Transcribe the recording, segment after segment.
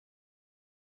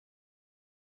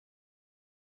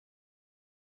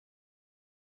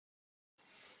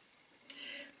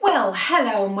Well,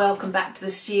 hello and welcome back to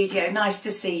the studio. Nice to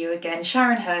see you again.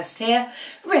 Sharon Hurst here,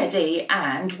 ready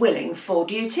and willing for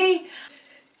duty.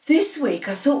 This week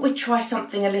I thought we'd try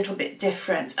something a little bit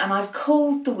different, and I've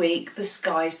called the week The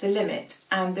Sky's the Limit.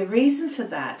 And the reason for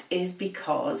that is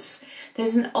because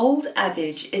there's an old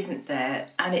adage, isn't there?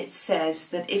 And it says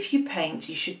that if you paint,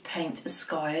 you should paint a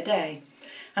sky a day.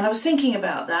 And I was thinking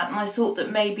about that, and I thought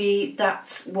that maybe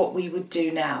that's what we would do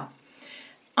now.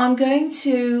 I'm going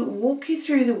to walk you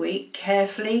through the week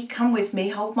carefully. Come with me,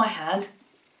 hold my hand,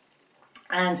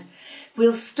 and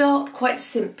we'll start quite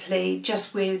simply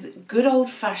just with good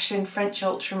old-fashioned French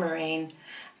ultramarine,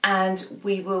 and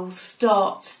we will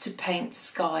start to paint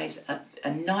skies, a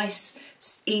nice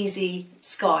easy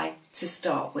sky to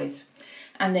start with.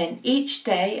 And then each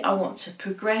day I want to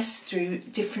progress through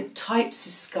different types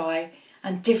of sky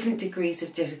and different degrees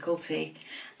of difficulty.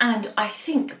 And I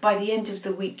think by the end of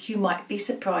the week you might be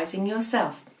surprising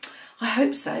yourself. I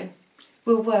hope so.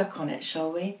 We'll work on it,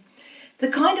 shall we? The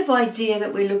kind of idea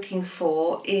that we're looking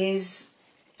for is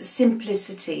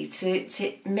simplicity,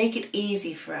 to make it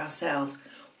easy for ourselves.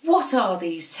 What are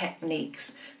these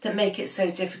techniques that make it so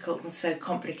difficult and so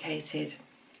complicated?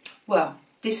 Well,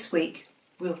 this week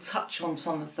we'll touch on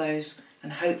some of those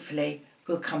and hopefully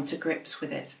we'll come to grips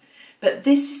with it. But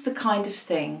this is the kind of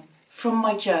thing from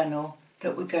my journal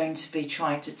that we're going to be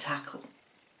trying to tackle.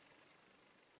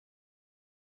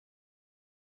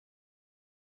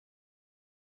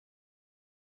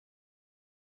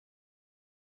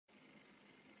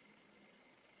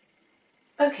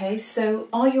 Okay, so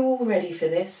are you all ready for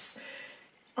this?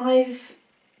 I've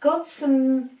got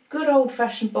some good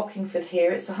old-fashioned Bockingford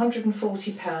here. It's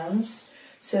 £140,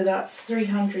 so that's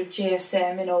 300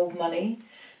 GSM in old money.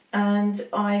 And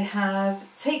I have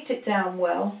taped it down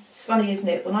well. It's funny, isn't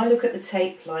it? When I look at the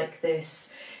tape like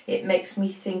this, it makes me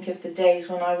think of the days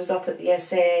when I was up at the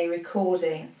SAA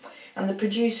recording. And the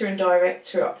producer and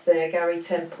director up there, Gary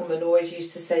Templeman, always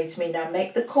used to say to me, now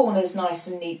make the corners nice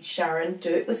and neat, Sharon,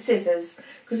 do it with scissors.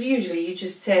 Because usually you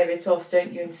just tear it off,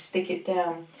 don't you, and stick it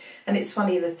down. And it's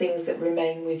funny the things that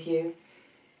remain with you.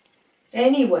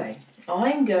 Anyway,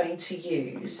 I'm going to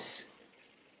use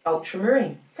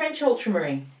ultramarine, French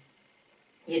ultramarine.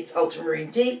 It's ultramarine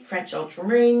deep, French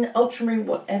ultramarine,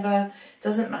 whatever,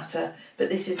 doesn't matter. But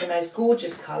this is the most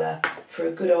gorgeous colour for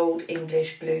a good old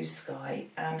English blue sky.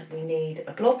 And we need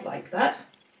a blob like that.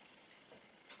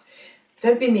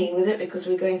 Don't be mean with it because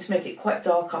we're going to make it quite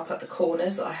dark up at the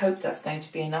corners. I hope that's going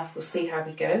to be enough. We'll see how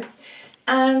we go.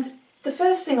 And the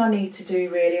first thing I need to do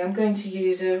really, I'm going to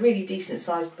use a really decent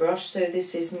sized brush. So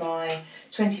this is my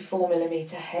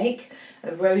 24mm Hake,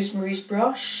 a Rosemary's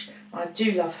brush. I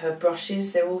do love her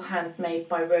brushes. They're all handmade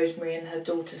by Rosemary and her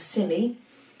daughter Simmy.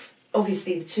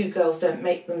 Obviously the two girls don't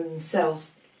make them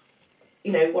themselves,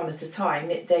 you know, one at a time.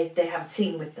 They have a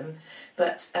team with them.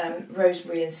 But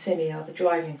Rosemary and Simmy are the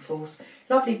driving force.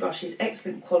 Lovely brushes,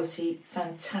 excellent quality,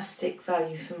 fantastic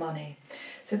value for money.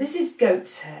 So this is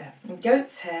goat's hair. And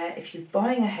goat's hair, if you're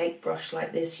buying a Hake brush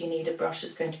like this, you need a brush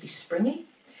that's going to be springy.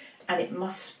 And it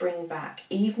must spring back,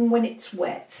 even when it's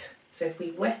wet. So if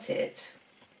we wet it,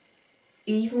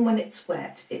 even when it's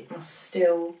wet, it must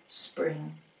still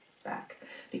spring back.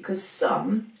 Because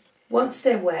some, once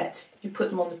they're wet, you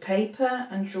put them on the paper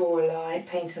and draw a line,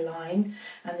 paint a line,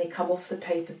 and they come off the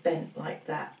paper bent like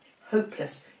that.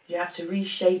 Hopeless. You have to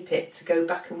reshape it to go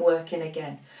back and work in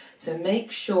again. So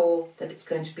make sure that it's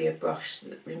going to be a brush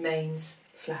that remains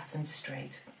flat and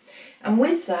straight. And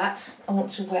with that, I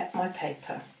want to wet my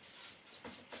paper.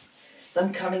 So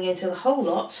I'm coming into the whole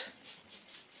lot,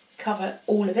 cover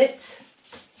all of it.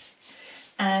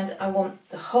 And I want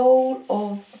the whole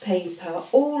of the paper,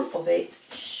 all of it,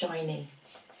 shiny.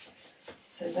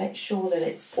 So make sure that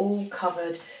it's all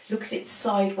covered. Look at it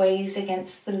sideways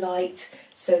against the light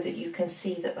so that you can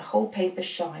see that the whole paper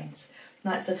shines.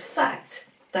 Now it's a fact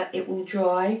that it will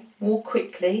dry more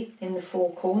quickly in the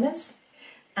four corners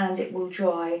and it will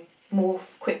dry more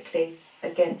quickly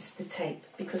against the tape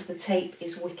because the tape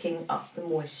is wicking up the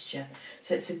moisture.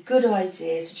 So it's a good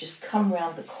idea to just come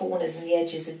around the corners and the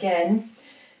edges again.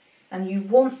 And you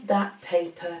want that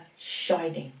paper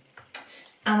shiny.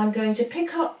 And I'm going to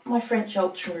pick up my French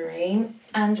ultramarine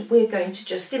and we're going to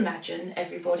just imagine,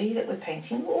 everybody, that we're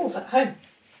painting walls at home.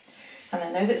 And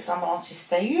I know that some artists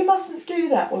say, you mustn't do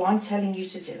that. Well, I'm telling you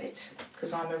to do it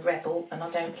because I'm a rebel and I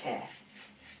don't care.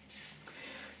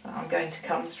 I'm going to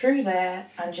come through there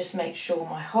and just make sure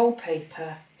my whole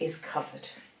paper is covered.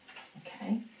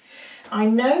 Okay. I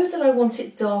know that I want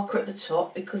it darker at the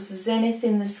top because the zenith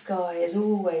in the sky is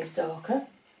always darker.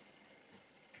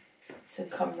 So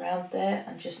come round there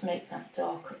and just make that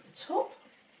darker at the top.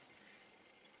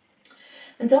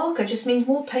 And darker just means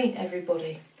more paint,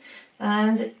 everybody.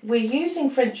 And we're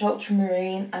using French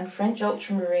ultramarine, and French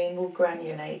ultramarine will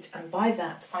granulate. And by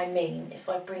that I mean, if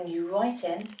I bring you right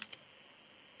in,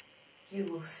 you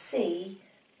will see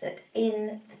that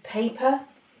in the paper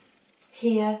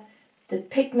here, the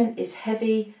pigment is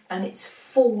heavy and it's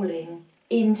falling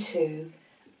into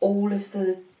all of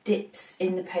the dips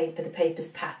in the paper. The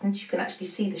paper's patterned. You can actually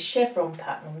see the chevron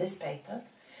pattern on this paper.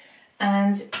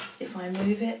 And if I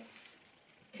move it,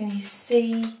 can you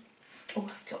see? Oh,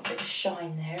 I've got a bit of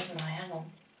shine there, haven't I? Hang on.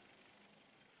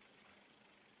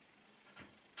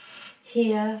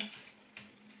 Here,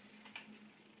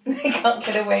 I can't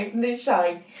get away from the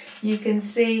shine. You can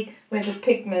see where the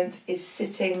pigment is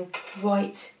sitting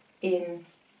right in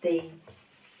the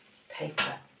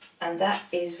paper. And that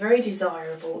is very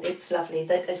desirable. It's lovely.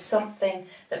 That is something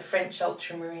that French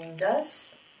ultramarine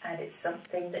does, and it's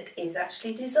something that is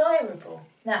actually desirable.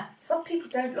 Now, some people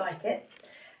don't like it.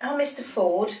 Our Mr.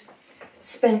 Ford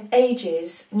spent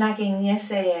ages nagging the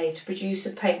SAA to produce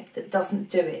a paint that doesn't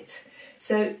do it.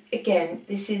 So again,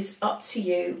 this is up to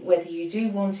you whether you do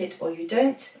want it or you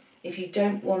don't. If you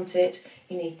don't want it,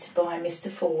 you need to buy Mr.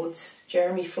 Ford's,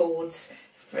 Jeremy Ford's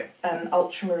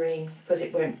ultramarine, because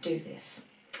it won't do this.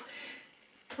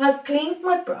 I've cleaned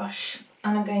my brush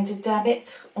and I'm going to dab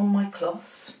it on my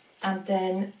cloth, and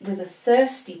then with a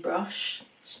thirsty brush,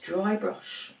 it's a dry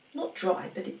brush, not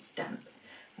dry but it's damp,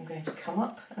 I'm going to come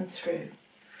up and through.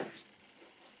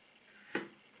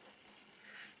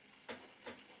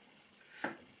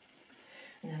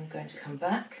 And then I'm going to come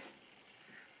back.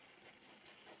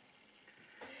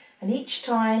 And each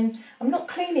time, I'm not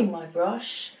cleaning my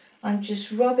brush, I'm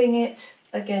just rubbing it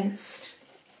against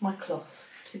my cloth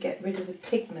to get rid of the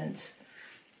pigment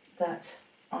that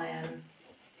I am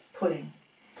pulling.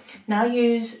 Now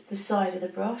use the side of the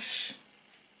brush.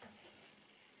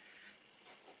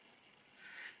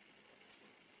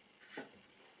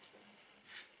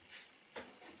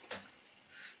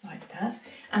 Like that.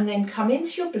 And then come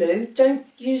into your blue. Don't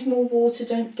use more water,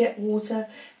 don't get water.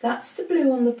 That's the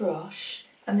blue on the brush.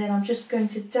 And then I'm just going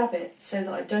to dab it so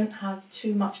that I don't have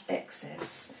too much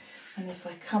excess. And if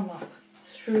I come up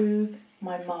through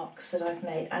my marks that I've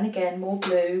made, and again more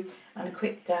blue and a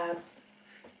quick dab,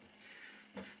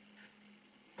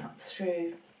 up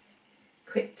through,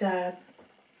 quick dab,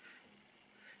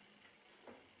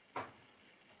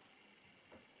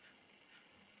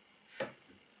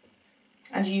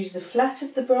 and use the flat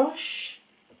of the brush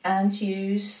and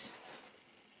use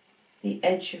the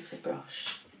edge of the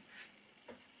brush.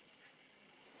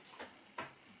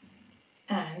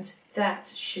 And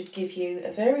that should give you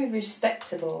a very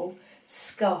respectable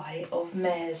sky of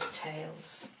mare's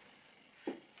tails.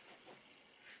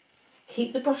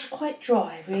 Keep the brush quite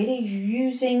dry, really. You're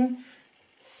using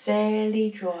fairly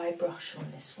dry brush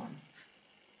on this one.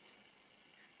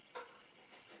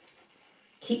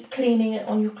 Keep cleaning it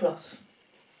on your cloth.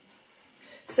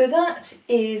 So that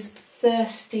is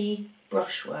thirsty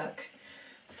brushwork.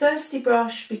 Thirsty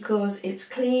brush because it's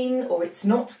clean or it's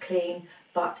not clean,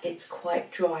 but it's quite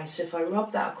dry. So if I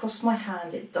rub that across my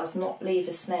hand, it does not leave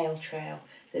a snail trail.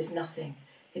 There's nothing.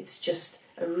 It's just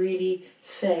a really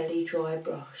fairly dry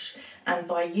brush. And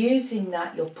by using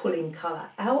that, you're pulling colour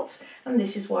out, and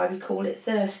this is why we call it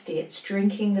thirsty. It's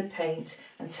drinking the paint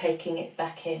and taking it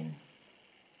back in.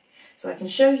 So I can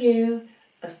show you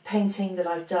a painting that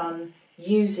I've done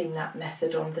using that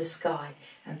method on the sky,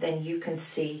 and then you can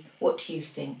see what you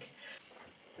think.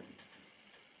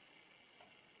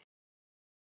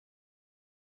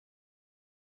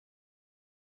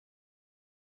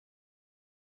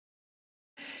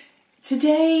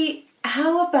 Today,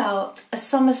 how about a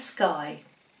summer sky?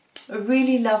 A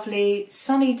really lovely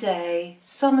sunny day,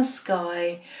 summer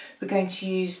sky. We're going to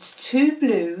use 2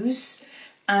 blues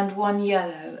and 1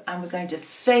 yellow, and we're going to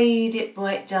fade it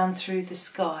right down through the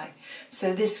sky.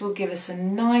 So this will give us a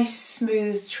nice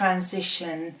smooth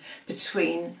transition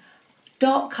between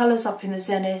dark colours up in the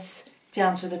zenith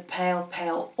down to the pale,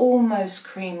 pale, almost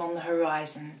cream on the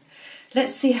horizon.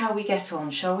 Let's see how we get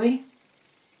on, shall we?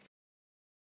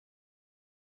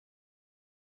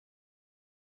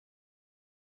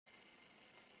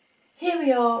 Here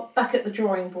we are back at the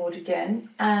drawing board again,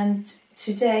 and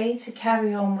today, to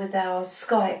carry on with our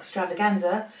sky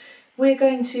extravaganza, we're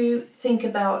going to think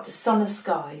about summer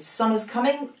skies. Summer's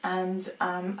coming, and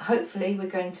hopefully we're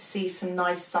going to see some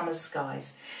nice summer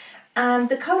skies. And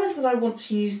the colours that I want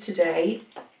to use today,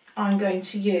 I'm going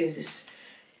to use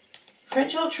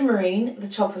French ultramarine at the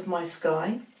top of my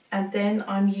sky, and then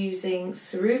I'm using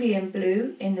cerulean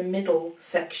blue in the middle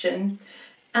section,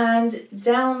 and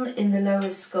down in the lower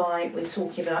sky we're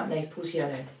talking about Naples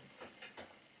yellow.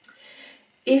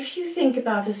 If you think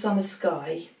about a summer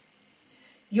sky,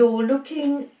 you're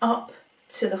looking up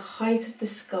to the height of the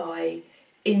sky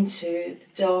into the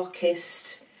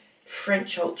darkest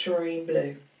French ultramarine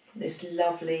blue, this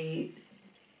lovely,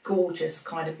 gorgeous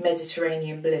kind of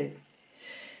Mediterranean blue.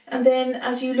 And then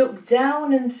as you look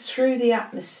down and through the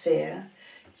atmosphere,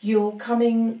 you're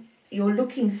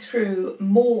looking through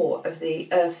more of the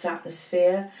Earth's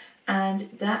atmosphere, and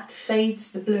that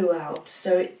fades the blue out,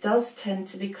 so it does tend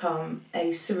to become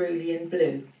a cerulean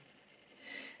blue.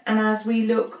 And as we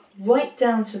look right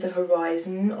down to the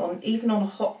horizon, even on a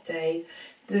hot day,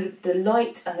 the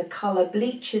light and the colour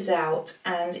bleaches out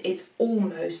and it's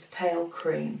almost pale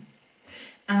cream.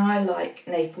 And I like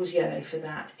Naples yellow for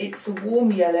that. It's a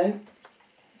warm yellow.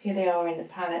 Here they are in the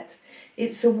palette.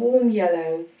 It's a warm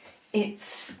yellow.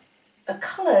 It's a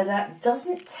colour that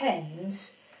doesn't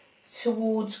tend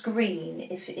towards green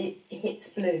if it hits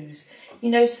blues. You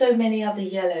know, so many other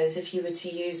yellows, if you were to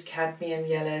use cadmium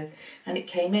yellow and it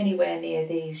came anywhere near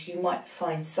these, you might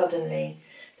find suddenly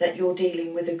that you're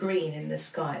dealing with a green in the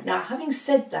sky. Now, having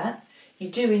said that, you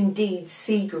do indeed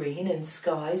see green in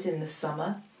skies in the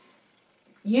summer,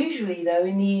 usually though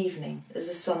in the evening as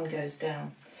the sun goes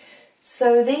down.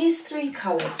 So these three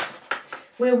colours,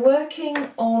 we're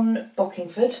working on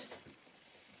Bockingford.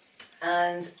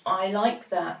 And I like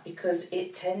that because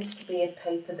it tends to be a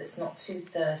paper that's not too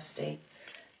thirsty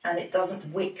and it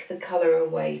doesn't wick the colour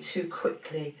away too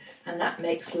quickly, and that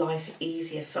makes life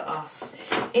easier for us.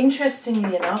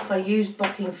 Interestingly enough, I used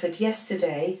Bockingford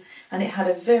yesterday and it had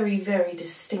a very, very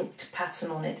distinct pattern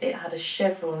on it. It had a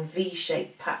chevron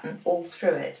V-shaped pattern all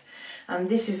through it, and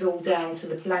this is all down to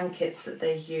the blankets that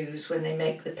they use when they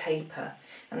make the paper,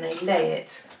 and they lay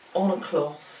it on a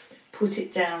cloth, put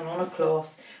it down on a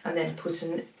cloth, and then put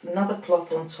another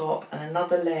cloth on top and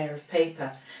another layer of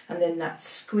paper, and then that's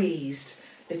squeezed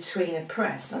between a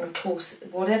press, and of course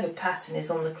whatever pattern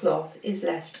is on the cloth is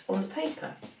left on the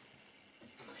paper.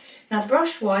 Now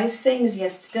brush wise, same as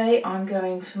yesterday, I'm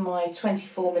going for my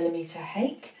 24mm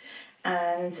Hake,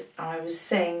 and I was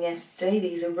saying yesterday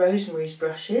these are Rosemary's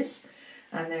brushes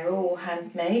and they're all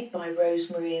handmade by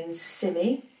Rosemary and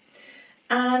Simi,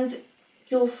 and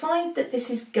you'll find that this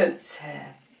is goat's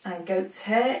hair. And goat's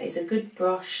hair is a good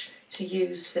brush to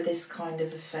use for this kind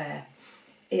of affair.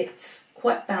 It's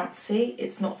quite bouncy,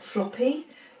 it's not floppy,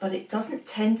 but it doesn't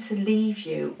tend to leave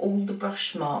you all the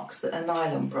brush marks that a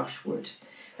nylon brush would.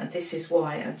 And this is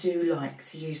why I do like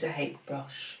to use a Hake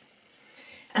brush.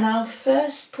 And our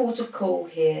first port of call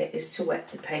here is to wet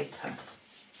the paper.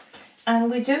 And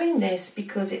we're doing this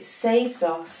because it saves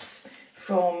us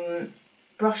from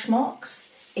brush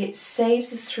marks. It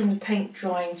saves us from the paint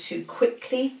drying too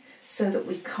quickly so that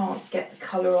we can't get the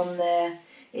colour on there.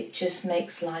 It just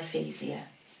makes life easier.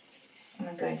 And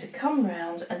I'm going to come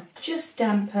round and just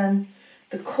dampen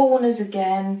the corners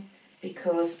again,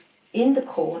 because in the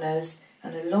corners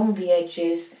and along the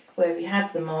edges where we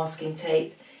have the masking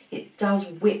tape, it does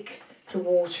wick the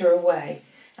water away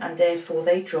and therefore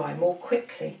they dry more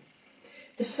quickly.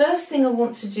 The first thing I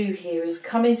want to do here is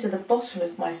come into the bottom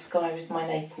of my sky with my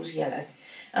Naples yellow.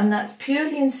 And that's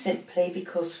purely and simply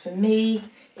because for me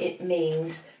it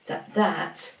means that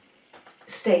that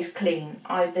stays clean.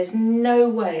 There's no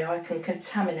way I can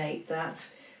contaminate that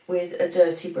with a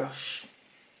dirty brush.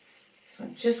 So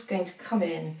I'm just going to come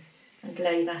in and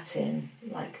lay that in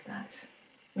like that.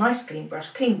 Nice clean brush,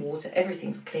 clean water,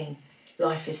 everything's clean.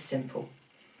 Life is simple.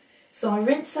 So I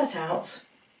rinse that out,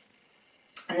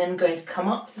 and then I'm going to come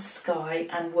up the sky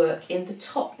and work in the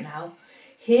top now.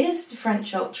 Here's the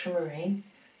French ultramarine.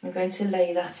 I'm going to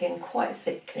lay that in quite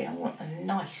thickly. I want a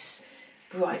nice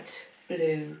bright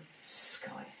blue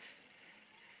sky,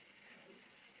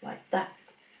 like that.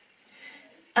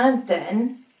 And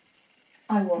then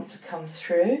I want to come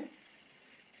through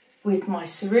with my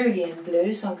cerulean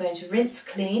blue, so I'm going to rinse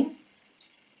clean,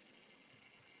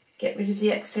 get rid of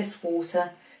the excess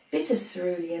water, bit of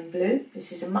cerulean blue.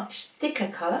 This is a much thicker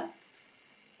colour.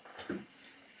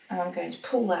 And I'm going to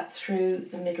pull that through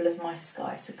the middle of my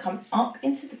sky. So come up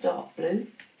into the dark blue,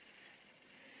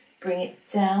 bring it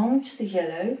down to the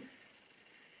yellow,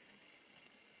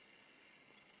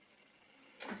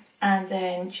 and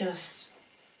then just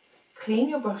clean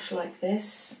your brush like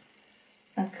this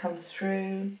and come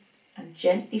through and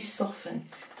gently soften.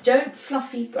 Don't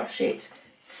fluffy brush it,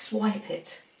 swipe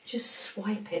it, just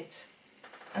swipe it,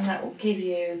 and that will give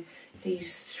you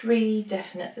these three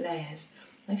definite layers.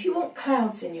 If you want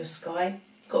clouds in your sky,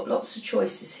 got lots of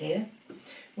choices here.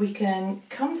 We can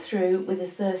come through with a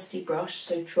thirsty brush,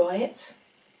 so dry it,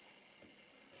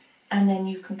 and then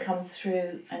you can come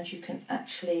through and you can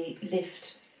actually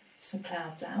lift some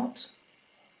clouds out.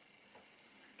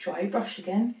 Dry your brush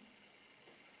again.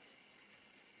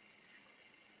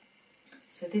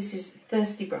 So this is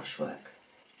thirsty brushwork.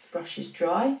 The brush is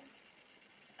dry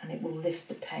and it will lift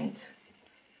the paint.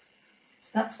 So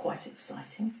that's quite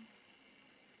exciting.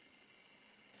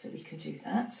 So we can do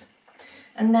that.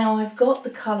 And now I've got the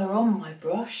colour on my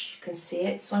brush, you can see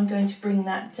it, so I'm going to bring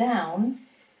that down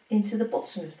into the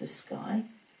bottom of the sky.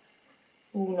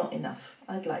 Oh, not enough.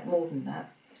 I'd like more than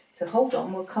that. So hold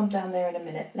on, we'll come down there in a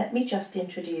minute. Let me just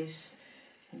introduce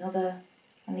another.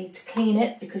 I need to clean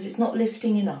it because it's not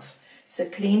lifting enough. So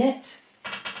clean it,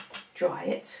 dry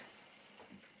it,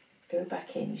 go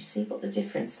back in. You see what the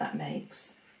difference that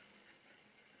makes?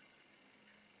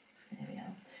 There we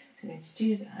are. So I'm going to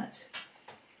do that.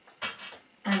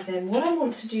 And then what I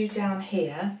want to do down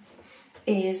here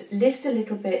is lift a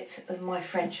little bit of my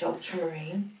French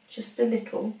ultramarine, just a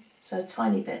little, so a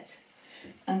tiny bit.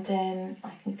 And then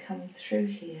I can come through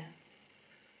here.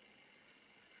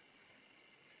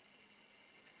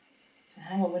 So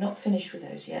hang on, we're not finished with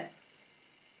those yet.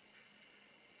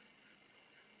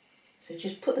 So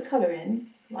just put the colour in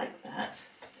like that.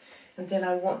 And then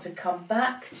I want to come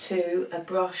back to a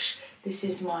brush. This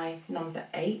is my number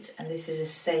 8 and this is a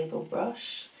sable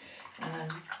brush. And I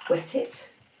wet it.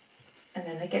 And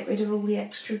then I get rid of all the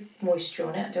extra moisture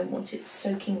on it. I don't want it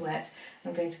soaking wet.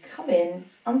 I'm going to come in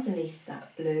underneath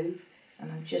that blue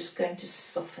and I'm just going to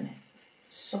soften it.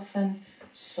 Soften,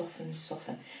 soften,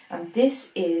 soften. And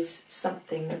this is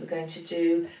something that we're going to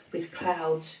do with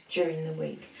clouds during the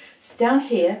week. So down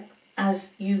here,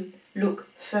 as you look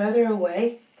further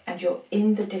away and you're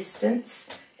in the distance,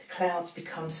 the clouds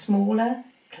become smaller,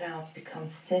 clouds become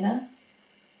thinner.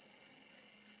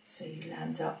 So you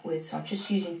land up with, so I'm just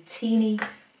using teeny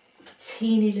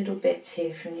little bits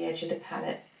here from the edge of the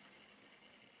palette.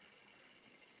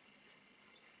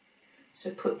 So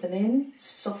put them in,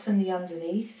 soften the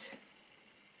underneath,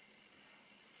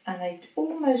 and they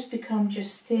almost become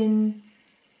just thin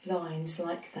lines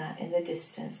like that in the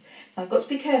distance. Now I've got to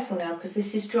be careful now because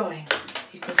this is drying.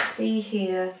 You can see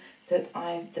here that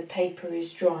the paper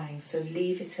is drying, so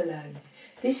leave it alone.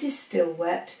 This is still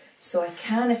wet, so I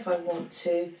can, if I want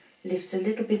to, lift a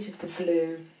little bit of the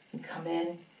blue and come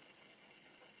in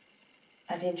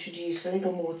and introduce a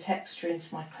little more texture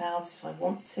into my clouds if I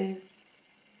want to.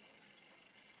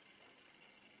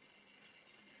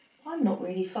 I'm not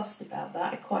really fussed about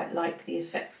that. I quite like the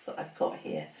effects that I've got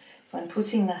here. So I'm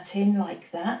putting that in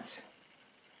like that.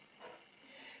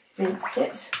 Rinse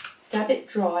it, dab it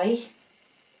dry,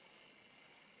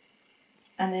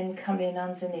 and then come in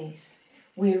underneath.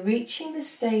 We're reaching the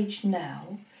stage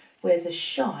now where the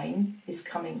shine is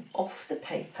coming off the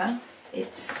paper.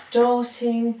 It's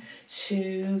starting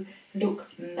to look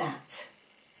matte.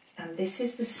 And this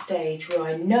is the stage where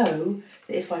I know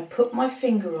that if I put my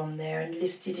finger on there and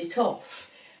lifted it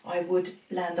off, I would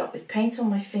land up with paint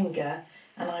on my finger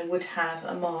and I would have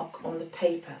a mark on the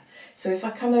paper. So if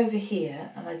I come over here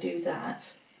and I do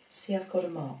that, see, I've got a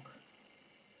mark.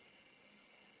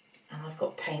 And I've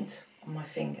got paint on my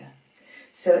finger.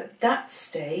 So at that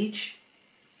stage,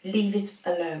 leave it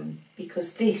alone,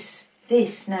 because this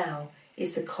now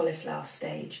is the cauliflower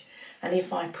stage. And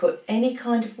if I put any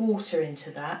kind of water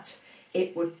into that,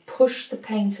 it would push the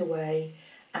paint away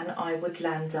and I would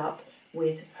land up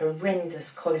with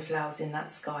horrendous cauliflowers in that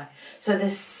sky. So the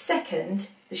second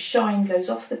the shine goes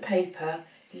off the paper,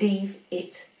 leave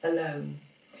it alone.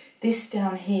 This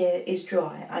down here is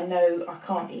dry. I know I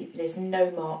can't eat, there's no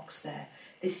marks there.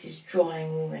 This is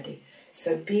drying already.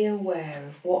 So be aware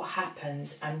of what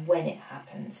happens and when it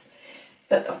happens.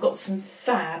 But I've got some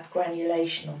fab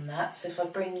granulation on that, so if I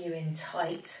bring you in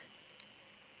tight,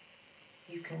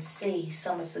 you can see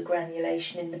some of the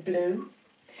granulation in the blue.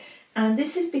 And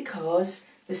this is because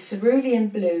the cerulean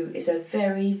blue is a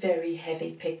very, very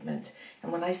heavy pigment.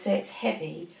 And when I say it's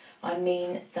heavy, I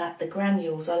mean that the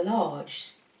granules are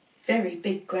large, very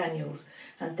big granules,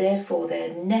 and therefore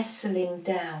they're nestling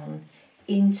down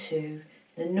into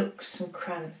the nooks and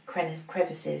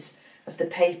crevices of the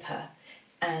paper,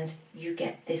 and you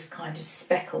get this kind of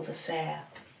speckled affair.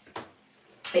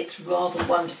 It's rather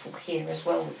wonderful here as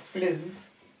well with blue,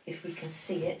 if we can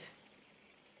see it.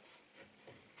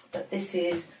 But this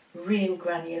is real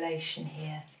granulation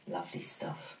here. Lovely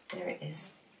stuff. There it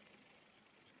is.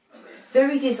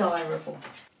 Very desirable.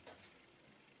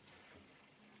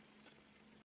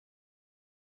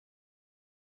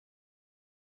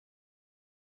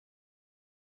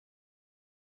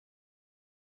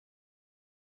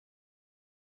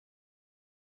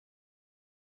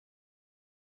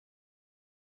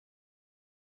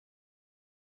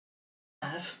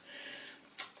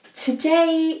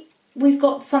 Today we've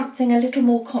got something a little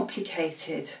more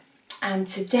complicated. and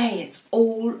today it's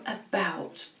all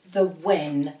about the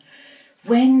when.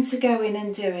 When to go in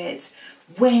and do it,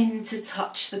 when to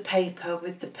touch the paper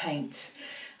with the paint.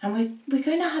 And we're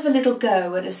going to have a little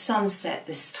go at a sunset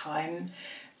this time.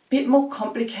 Bit more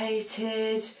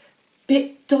complicated,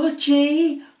 bit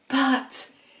dodgy,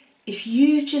 but if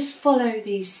you just follow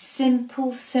these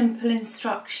simple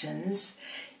instructions,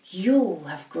 you'll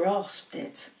have grasped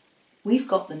it. We've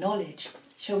got the knowledge.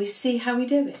 Shall we see how we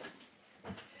do it?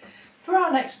 For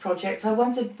our next project, I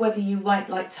wondered whether you might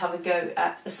like to have a go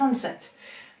at a sunset.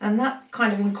 And that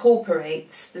kind of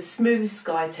incorporates the smooth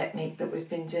sky technique that we've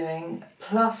been doing,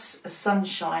 plus a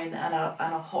sunshine and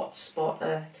a hot spot,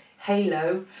 a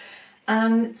halo,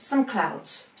 and some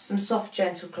clouds, some soft,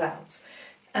 gentle clouds.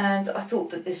 And I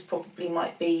thought that this probably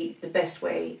might be the best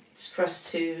way for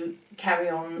us to carry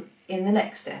on in the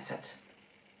next effort.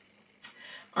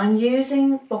 I'm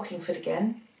using Bockingford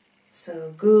again,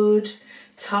 so good,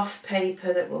 tough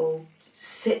paper that will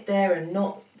sit there and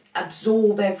not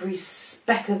absorb every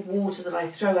speck of water that I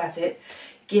throw at it.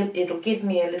 It'll give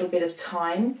me a little bit of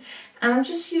time. And I'm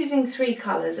just using 3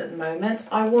 colours at the moment.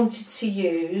 I wanted to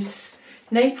use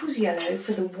Naples yellow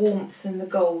for the warmth and the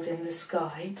gold in the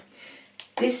sky.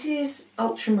 This is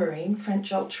ultramarine,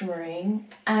 French ultramarine,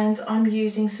 and I'm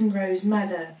using some rose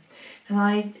madder.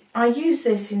 And I use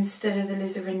this instead of the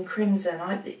alizarin crimson.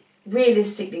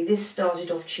 Realistically, this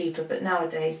started off cheaper, but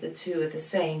nowadays the two are the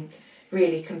same,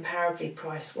 really comparably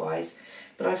price-wise.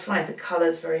 But I find the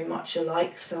colours very much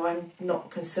alike, so I'm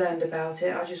not concerned about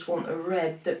it. I just want a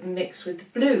red that mix with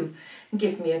the blue and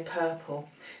give me a purple.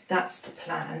 That's the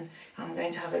plan. I'm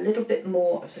going to have a little bit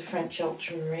more of the French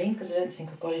ultramarine because I don't think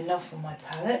I've got enough on my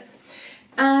palette.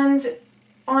 And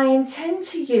I intend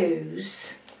to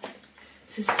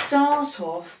start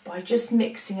off by just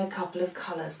mixing a couple of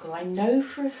colours, because I know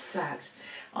for a fact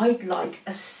I'd like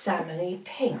a salmony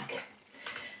pink.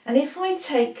 And if I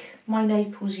take my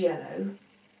Naples yellow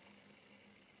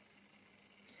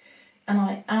and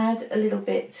I add a little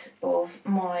bit of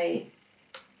my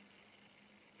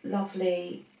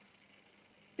lovely,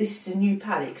 this is a new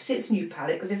palette, because it's a new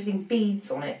palette because everything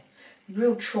beads on it,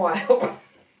 real trial.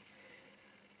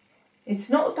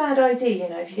 It's not a bad idea, you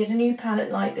know, if you get a new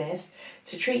palette like this,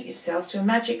 to treat yourself to a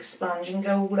magic sponge and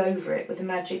go all over it with a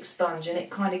magic sponge, and it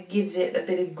kind of gives it a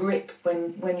bit of grip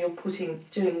when you're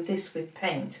doing this with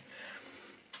paint.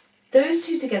 Those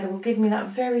two together will give me that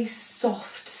very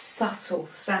soft, subtle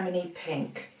salmony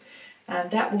pink,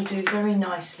 and that will do very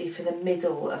nicely for the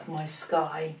middle of my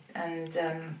sky and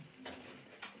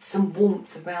some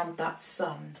warmth around that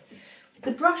sun.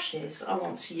 The brushes I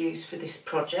want to use for this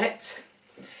project,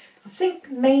 I think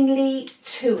mainly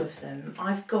 2 of them.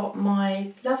 I've got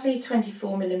my lovely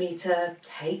 24mm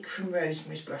Hake from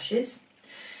Rosemary's Brushes,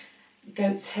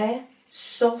 goat's hair,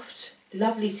 soft,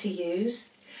 lovely to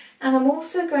use, and I'm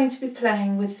also going to be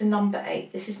playing with the number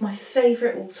 8. This is my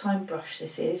favourite all-time brush,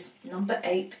 this is, number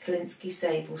 8 Kolinsky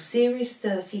Sable, series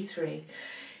 33.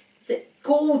 The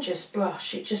gorgeous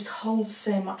brush, it just holds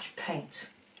so much paint,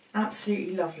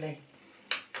 absolutely lovely.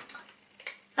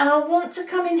 And I want to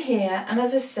come in here, and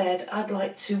as I said, I'd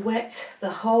like to wet the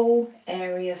whole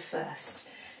area first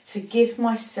to give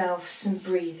myself some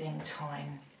breathing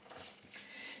time,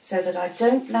 so that I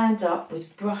don't land up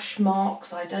with brush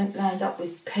marks, I don't land up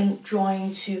with paint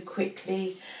drying too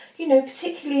quickly. You know,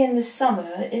 particularly in the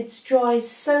summer, it dries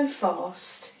so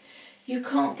fast, you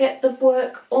can't get the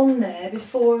work on there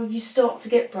before you start to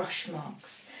get brush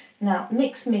marks. Now,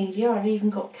 mixed media, I've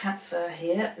even got cat fur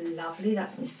here, lovely,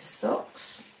 that's Mr.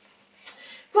 Socks.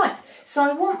 Right, so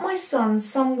I want my sun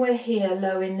somewhere here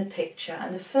low in the picture,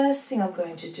 and the first thing I'm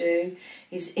going to do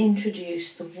is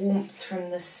introduce the warmth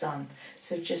from the sun.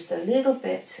 So just a little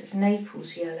bit of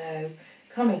Naples yellow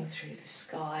coming through the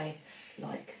sky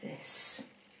like this.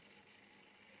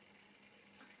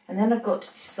 And then I've got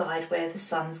to decide where the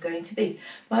sun's going to be.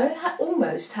 I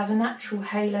almost have a natural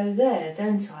halo there,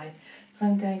 don't I? So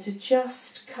I'm going to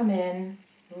just come in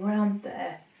around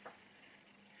there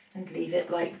and leave it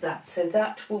like that. So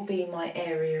that will be my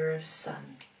area of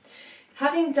sun.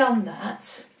 Having done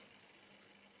that,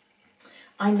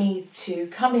 I need to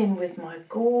come in with my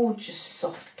gorgeous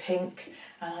soft pink,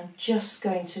 and I'm just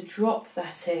going to drop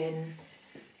that in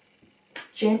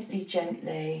gently,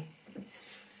 gently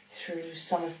through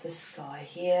some of the sky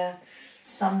here,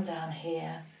 some down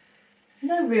here.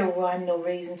 No real rhyme nor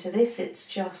reason to this, it's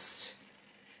just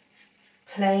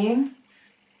playing.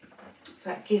 So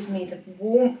that gives me the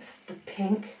warmth, the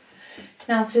pink.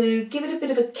 Now to give it a bit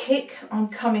of a kick, I'm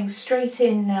coming straight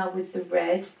in now with the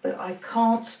red, but I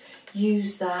can't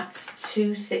use that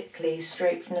too thickly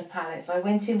straight from the palette. If I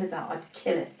went in with that, I'd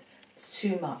kill it. It's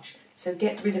too much. So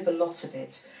get rid of a lot of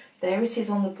it. There it is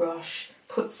on the brush,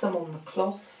 put some on the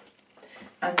cloth,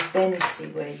 and then see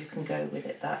where you can go with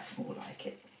it. That's more like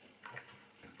it.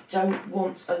 Don't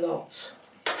want a lot.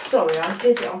 Sorry,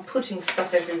 I'm putting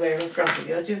stuff everywhere in front of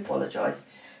you. I do apologise.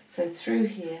 So through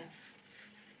here,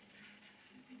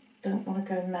 don't want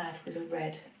to go mad with a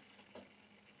red.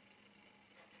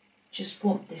 Just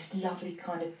want this lovely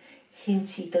kind of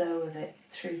hinty glow of it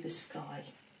through the sky.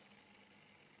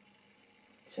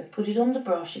 So put it on the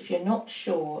brush. If you're not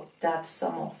sure, dab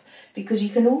some off. Because you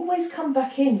can always come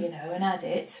back in, you know, and add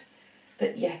it.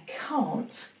 But you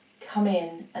can't come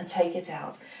in and take it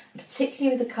out. And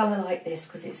particularly with a colour like this,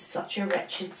 because it's such a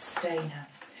wretched stainer.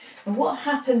 And what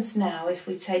happens now if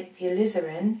we take the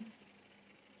alizarin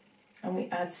and we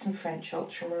add some French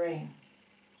ultramarine?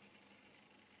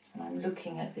 And I'm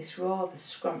looking at this rather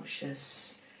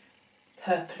scrumptious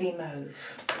purpley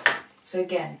mauve. So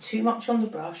again, too much on the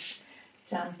brush.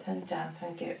 Dampen,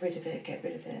 dampen, get rid of it, get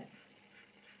rid of it.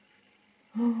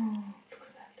 Oh, look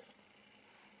at that.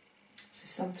 So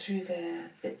some through there,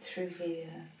 a bit through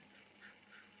here.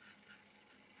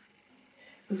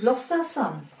 We've lost our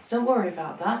sun. Don't worry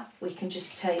about that. We can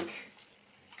just take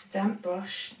a damp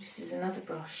brush. This is another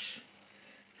brush.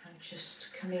 I'm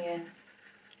just coming in.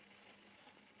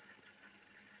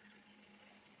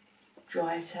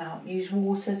 Dry it out. Use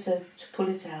water to pull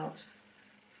it out.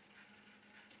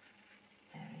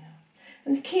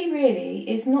 And the key really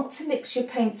is not to mix your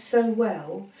paint so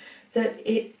well that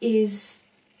it is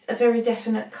a very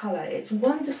definite colour. It's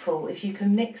wonderful if you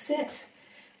can mix it,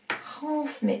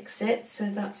 half mix it,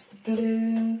 so that's the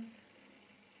blue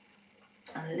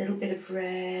and a little bit of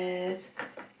red.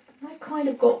 I've kind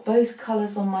of got both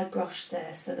colours on my brush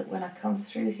there so that when I come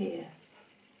through here,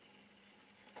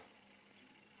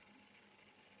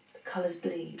 the colours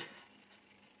bleed.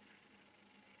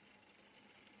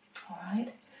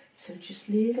 Alright. So just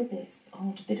a little bit, I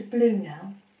want a bit of blue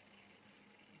now.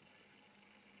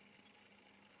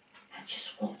 And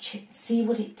just watch it, see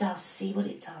what it does, see what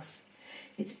it does.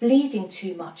 It's bleeding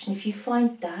too much, and if you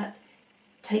find that,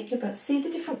 take your brush. See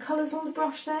the different colours on the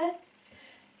brush there?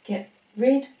 Get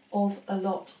rid of a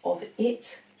lot of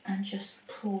it and just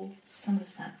pull some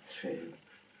of that through,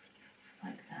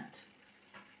 like that.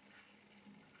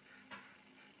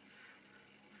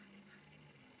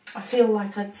 I feel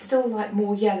like I'd still like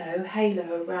more yellow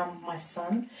halo around my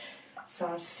sun. So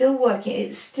I'm still working.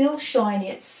 It's still shiny.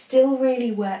 It's still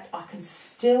really wet. I can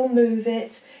still move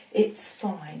it. It's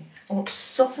fine. I want to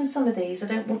soften some of these. I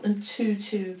don't want them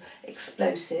too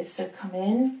explosive. So come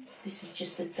in. This is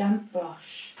just a damp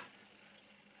brush.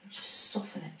 Just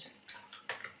soften it.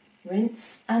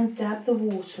 Rinse and dab the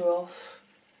water off.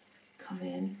 Come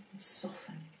in and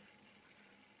soften.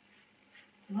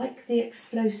 I like the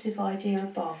explosive idea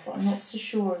above, but I'm not so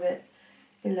sure of it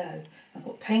below. I've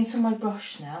got paint on my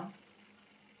brush now,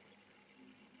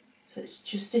 so it's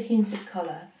just a hint of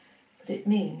colour, but it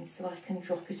means that I can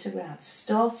drop it around. It's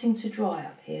starting to dry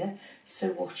up here,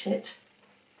 so watch it.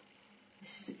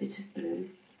 This is a bit of blue.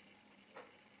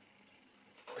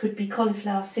 Could be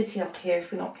Cauliflower City up here if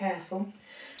we're not careful.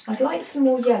 I'd like some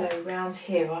more yellow around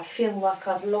here. I feel like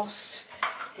I've lost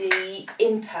the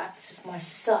impact of my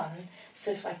sun.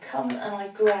 So if I come and I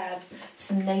grab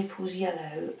some Naples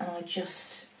yellow and I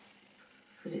just,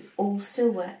 because it's all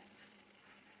still wet,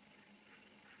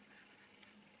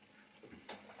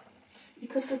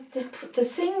 because the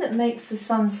thing that makes the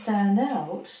sun stand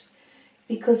out,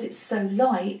 because it's so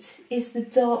light, is the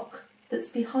dark that's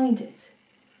behind it.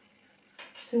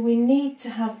 So we need to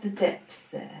have the depth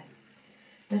there.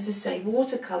 As I say,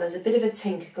 watercolour's a bit of a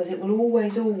tinker because it will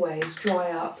always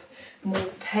dry up more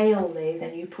palely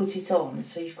than you put it on,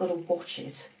 so you've got to watch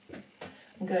it.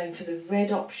 I'm going for the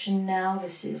red option now.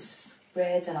 This is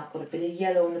red and I've got a bit of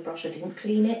yellow on the brush. I didn't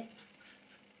clean it.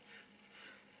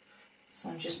 So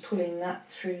I'm just pulling that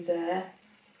through there.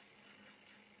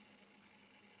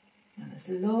 And as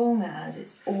long as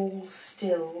it's all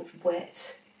still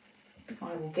wet,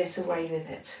 I will get away with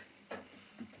it.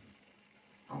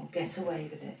 I'll get away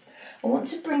with it. I want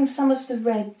to bring some of the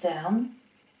red down,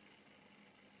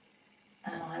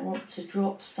 and I want to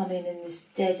drop some in this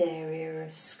dead area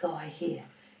of sky here.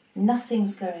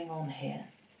 Nothing's going on here.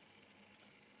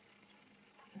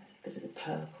 There's a bit of the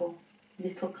purple,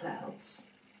 little clouds.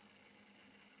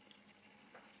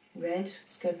 Red,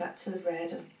 let's go back to the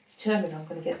red. I'm determined I'm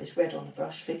going to get this red on the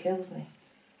brush if it kills me.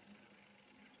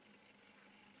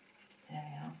 There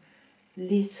we are.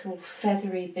 Little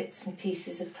feathery bits and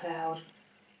pieces of cloud,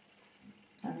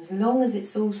 and as long as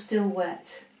it's all still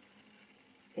wet,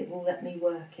 it will let me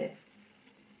work it.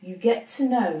 you get to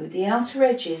know the outer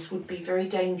edges would be very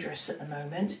dangerous at the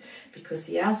moment because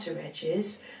the outer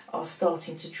edges are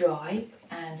starting to dry,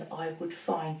 and I would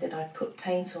find that I'd put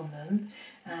paint on them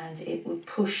and it would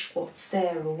push what's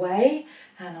there away,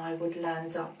 and I would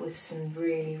land up with some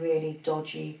really, really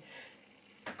dodgy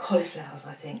cauliflowers,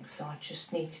 I think. So I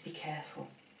just need to be careful.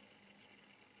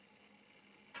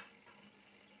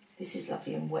 This is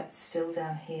lovely and wet still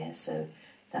down here, so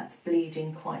that's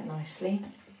bleeding quite nicely.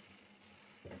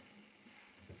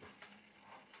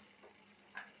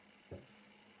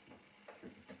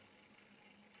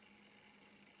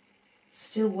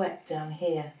 Still wet down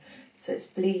here, so it's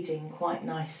bleeding quite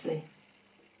nicely.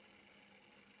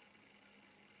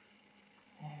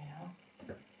 There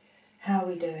we are. How are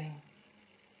we doing?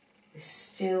 We're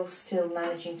still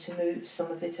managing to move some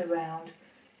of it around.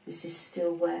 This is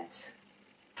still wet.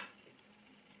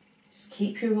 Just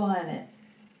keep your eye on it.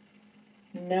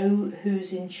 Know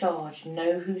who's in charge.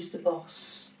 Know who's the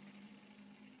boss.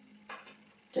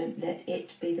 Don't let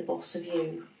it be the boss of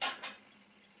you.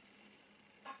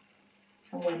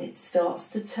 And when it starts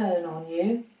to turn on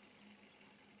you,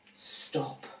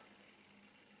 stop.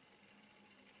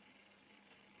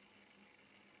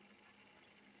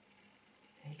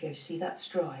 There you go, see, that's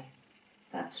dry.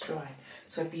 That's dry.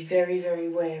 So I'd be very, very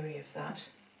wary of that.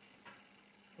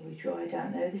 Are we dry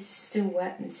down there? This is still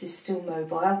wet and this is still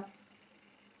mobile.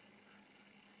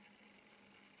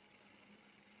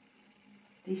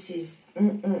 This is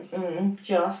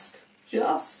just.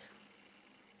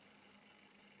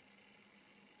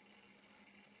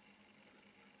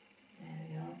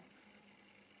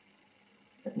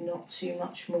 But not too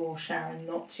much more, Sharon,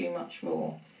 not too much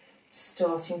more.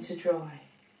 Starting to dry.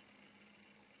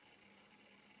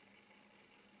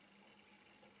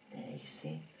 There you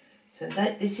see. So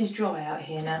this is dry out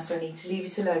here now, so I need to leave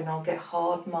it alone. I'll get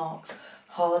hard marks,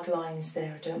 hard lines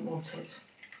there. I don't want it.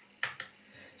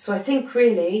 So I think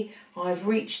really I've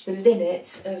reached the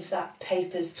limit of that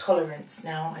paper's tolerance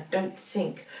now. I don't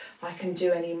think I can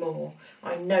do any more.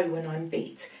 I know when I'm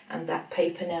beat, and that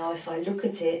paper now, if I look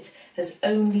at it, has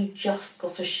only just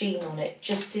got a sheen on it,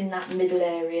 just in that middle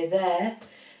area there,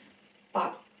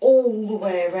 but all the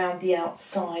way around the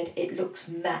outside it looks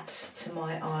matte to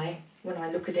my eye when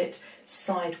I look at it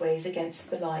sideways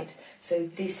against the light. So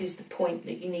this is the point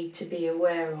that you need to be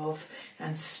aware of,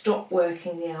 and stop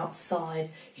working the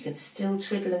outside. You can still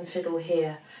twiddle and fiddle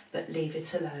here, but leave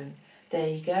it alone. There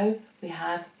you go, we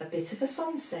have a bit of a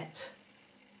sunset.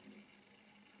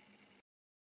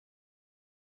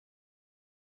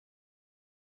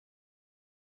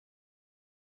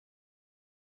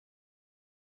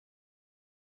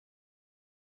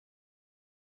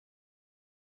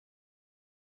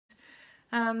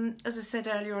 As I said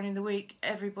earlier on in the week,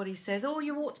 everybody says, oh,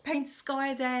 you ought to paint a sky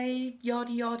a day,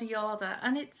 yada, yada, yada.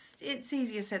 And it's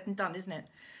easier said than done, isn't it?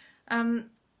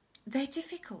 They're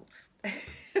difficult.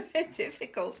 They're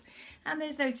difficult. And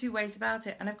there's no two ways about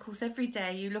it. And of course, every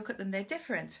day you look at them, they're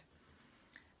different.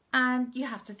 And you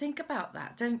have to think about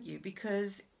that, don't you?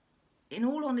 Because in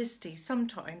all honesty,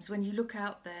 sometimes when you look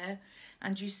out there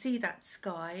and you see that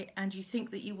sky and you think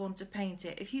that you want to paint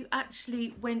it, if you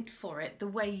actually went for it the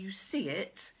way you see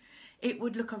it, it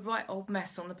would look a right old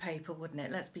mess on the paper, wouldn't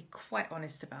it? Let's be quite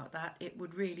honest about that. It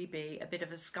would really be a bit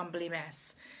of a scumbly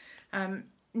mess.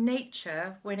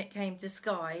 Nature, when it came to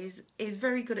skies, is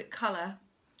very good at colour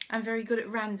and very good at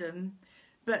random,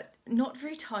 but not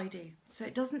very tidy. So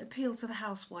it doesn't appeal to the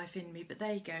housewife in me, but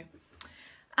there you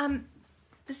go.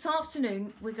 This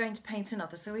afternoon we're going to paint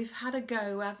another. So we've had a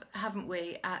go, haven't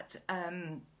we, at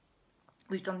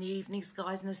we've done the evening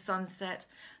skies and the sunset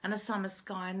and a summer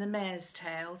sky and the mare's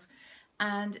tails,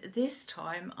 and this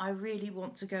time I really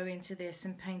want to go into this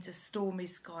and paint a stormy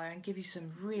sky and give you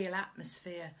some real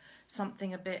atmosphere,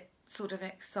 something a bit sort of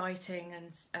exciting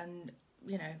and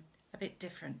you know, a bit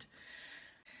different.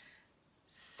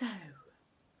 So,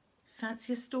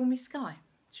 fancy a stormy sky?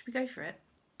 Should we go for it?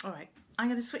 All right, I'm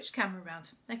going to switch the camera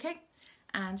around, okay?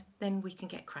 And then we can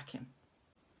get cracking.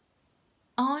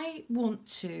 I want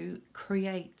to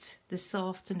create this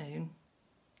afternoon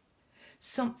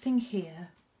something here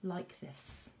like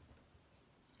this.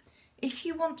 If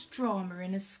you want drama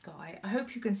in a sky, I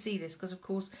hope you can see this, because of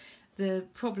course the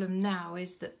problem now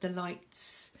is that the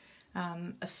lights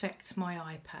affect my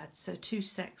iPad. So 2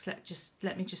 secs,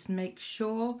 let me just make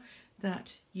sure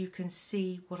that you can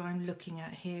see what I'm looking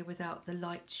at here without the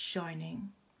lights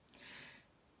shining.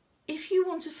 If you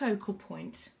want a focal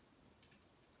point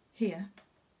here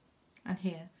and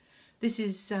here, this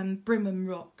is Brimham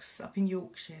Rocks up in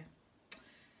Yorkshire,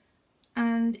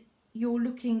 and you're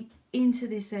looking into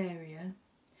this area,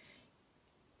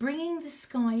 bringing the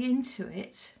sky into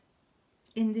it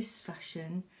in this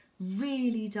fashion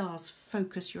really does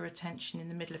focus your attention in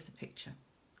the middle of the picture.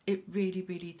 It really,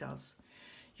 really does.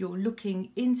 You're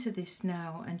looking into this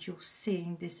now and you're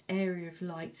seeing this area of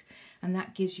light, and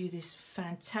that gives you this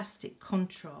fantastic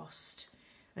contrast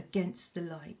against the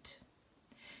light.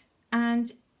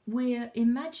 And we're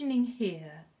imagining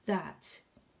here that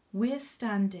we're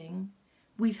standing,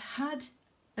 we've had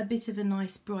a bit of a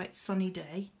nice bright sunny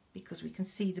day because we can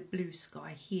see the blue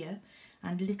sky here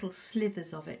and little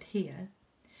slithers of it here,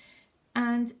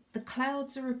 and the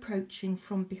clouds are approaching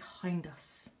from behind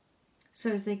us.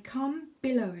 So as they come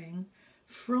billowing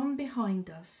from behind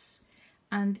us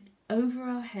and over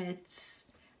our heads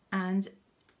and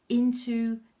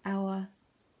into our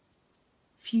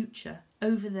future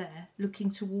over there, looking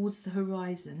towards the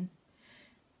horizon,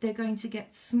 they're going to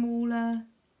get smaller,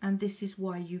 and this is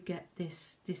why you get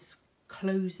this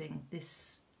closing,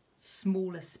 this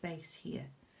smaller space here.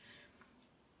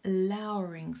 A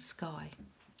lowering sky,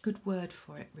 good word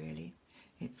for it really.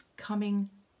 It's coming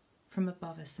from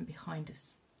above us and behind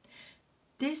us.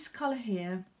 This colour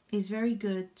here is very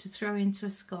good to throw into a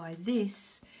sky.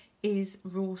 This is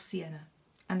raw sienna,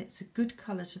 and it's a good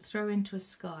colour to throw into a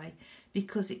sky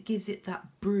because it gives it that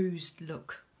bruised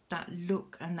look,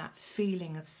 and that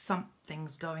feeling of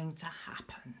something's going to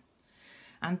happen.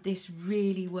 And this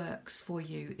really works for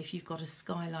you if you've got a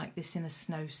sky like this in a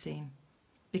snow scene,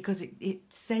 because it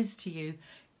says to you,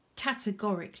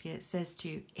 categorically it says to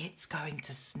you, it's going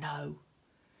to snow.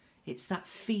 It's that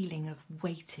feeling of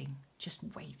waiting, just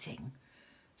waiting.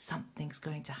 Something's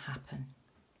going to happen.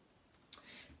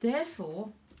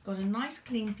 Therefore, got a nice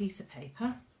clean piece of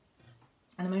paper,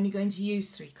 and I'm only going to use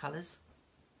 3 colours.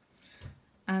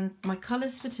 And my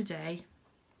colours for today,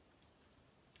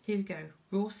 here we go,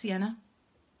 raw sienna,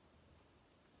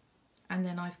 and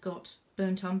then I've got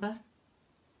burnt umber,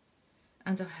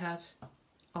 and I have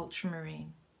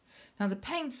ultramarine. Now the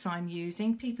paints I'm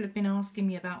using, people have been asking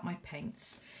me about my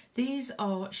paints. These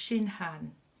are Shin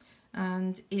Han,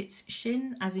 and it's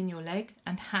Shin as in your leg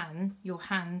and Han, your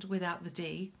hand without the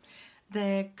D.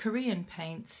 They're Korean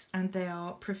paints and they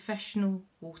are professional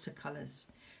watercolours.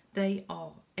 They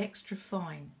are extra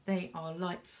fine, they are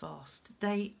light fast,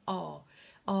 they are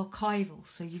archival,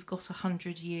 so you've got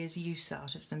 100 years use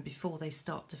out of them before they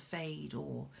start to fade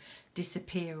or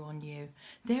disappear on you.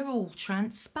 They're all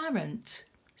transparent.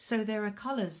 So there are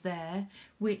colours there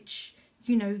which,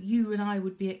 you know, you and I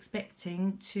would be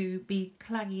expecting to be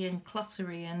claggy and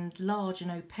cluttery and large and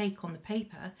opaque on the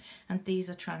paper, and these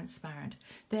are transparent.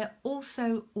 They're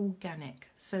also organic,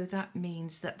 so that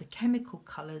means that the chemical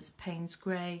colours, Payne's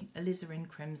Grey, alizarin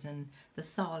crimson, the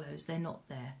Tharlos, they're not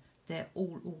there. They're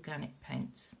all organic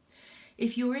paints.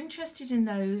 If you're interested in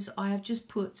those, I have just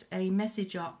put a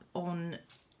message up on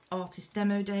Artist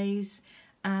Demo Days,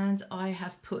 and I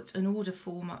have put an order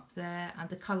form up there and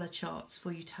the colour charts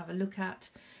for you to have a look at,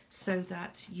 so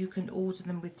that you can order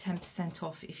them with 10%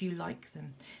 off if you like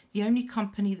them. The only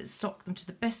company that stock them, to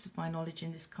the best of my knowledge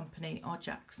in this company, are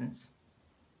Jackson's.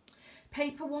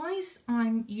 Paper wise,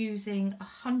 I'm using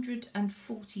 £140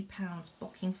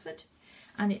 Bockingford,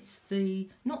 and it's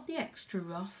not the extra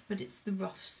rough, but it's the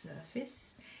rough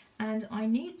surface. And I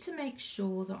need to make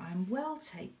sure that I'm well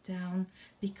taped down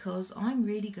because I'm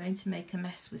really going to make a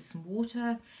mess with some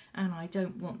water, and I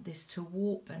don't want this to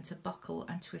warp and to buckle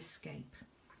and to escape.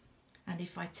 And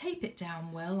if I tape it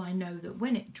down well, I know that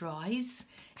when it dries,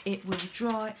 it will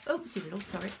dry,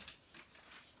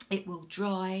 it will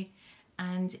dry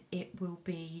and it will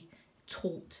be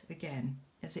taut again.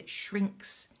 As it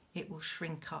shrinks, it will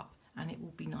shrink up and it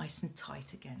will be nice and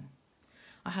tight again.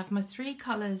 I have my 3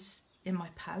 colours in my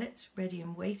palette, ready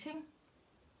and waiting.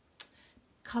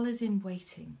 Colours in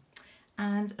waiting.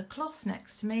 And a cloth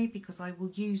next to me because I will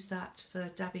use that for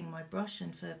dabbing my brush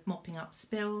and for mopping up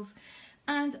spills.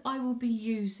 And I will be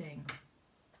using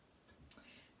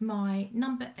my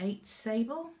number 8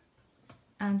 Sable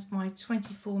and my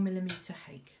 24mm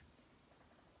Hake.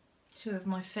 2 of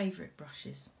my favourite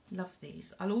brushes. Love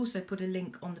these. I'll also put a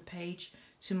link on the page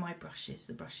to my brushes,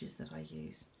 the brushes that I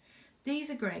use.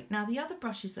 These are great. Now the other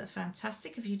brushes that are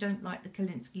fantastic, if you don't like the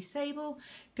Kolinsky Sable,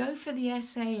 go for the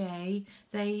SAA.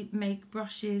 They make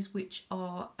brushes which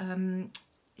are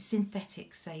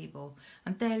synthetic sable,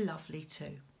 and they're lovely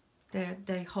too.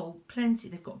 They hold plenty,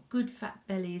 they've got good fat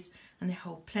bellies and they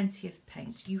hold plenty of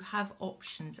paint. You have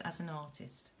options as an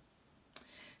artist.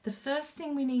 The first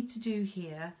thing we need to do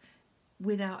here,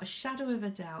 without a shadow of a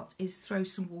doubt, is throw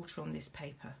some water on this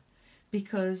paper,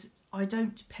 because I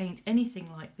don't paint anything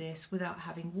like this without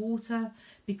having water,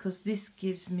 because this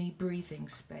gives me breathing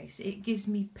space. It gives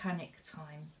me panic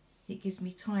time. It gives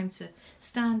me time to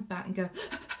stand back and go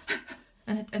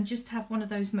and just have one of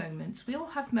those moments. We all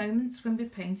have moments when we're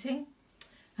painting,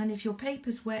 and if your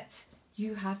paper's wet,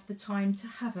 you have the time to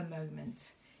have a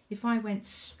moment. If I went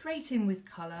straight in with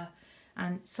colour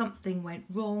and something went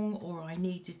wrong, or I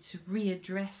needed to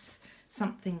readdress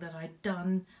something that I'd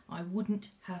done, I wouldn't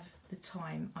have the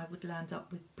time. I would land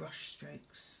up with brush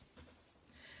strokes.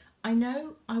 I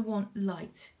know I want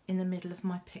light in the middle of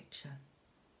my picture.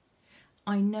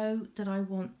 I know that I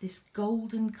want this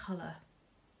golden colour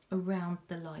around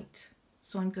the light.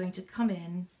 So I'm going to come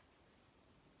in.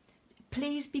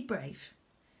 Please be brave,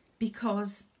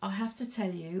 because I have to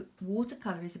tell you,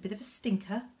 watercolour is a bit of a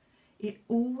stinker. It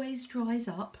always dries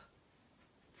up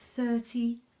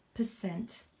 30%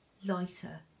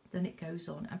 lighter than it goes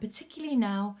on, and particularly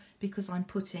now because I'm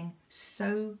putting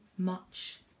so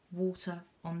much water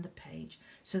on the page.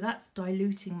 So that's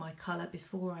diluting my colour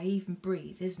before I even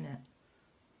breathe, isn't it?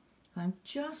 I'm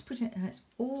just putting it, and it's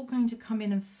all going to come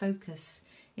in and focus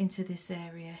into this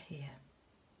area here.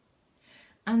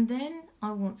 And then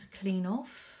I want to clean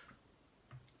off,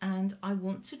 and I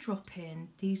want to drop in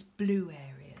these blue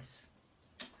areas.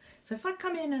 So if I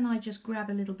come in and I just grab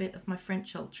a little bit of my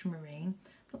French ultramarine,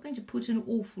 I'm not going to put an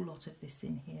awful lot of this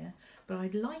in here, but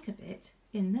I'd like a bit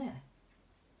in there.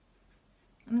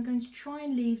 And I'm going to try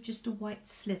and leave just a white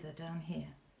slither down here.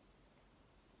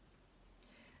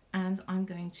 And I'm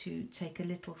going to take a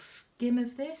little skim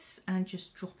of this and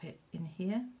just drop it in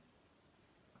here,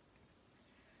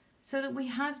 so that we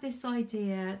have this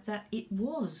idea that it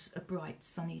was a bright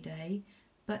sunny day,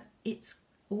 but it's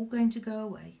all going to go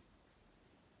away.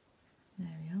 There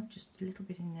we are, just a little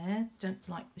bit in there. Don't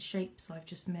like the shapes I've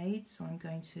just made, so I'm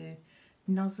going to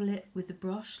nuzzle it with the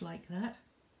brush like that.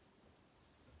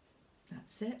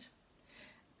 That's it.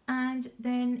 And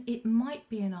then it might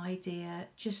be an idea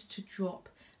just to drop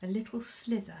a little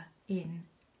slither in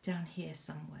down here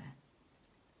somewhere.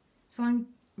 So I'm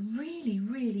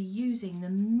really using the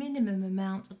minimum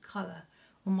amount of colour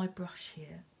on my brush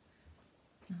here.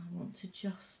 And I want to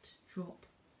just drop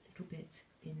a little bit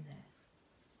in there.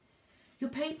 Your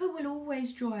paper will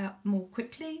always dry up more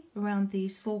quickly around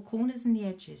these four corners and the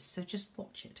edges, so just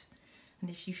watch it. And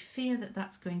if you fear that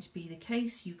that's going to be the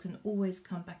case, you can always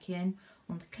come back in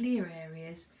on the clear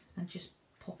areas and just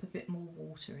pop a bit more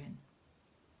water in.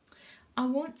 I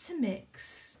want to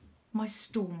mix my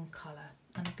storm colour,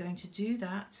 and I'm going to do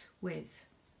that with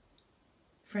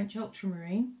French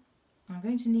ultramarine. I'm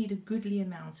going to need a goodly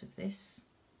amount of this.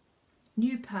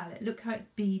 New palette, look how it's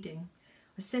beading.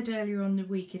 I said earlier on the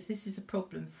week, if this is a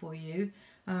problem for you,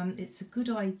 it's a good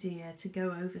idea to go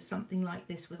over something like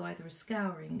this with either a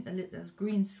scouring, a little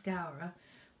green scourer,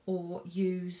 or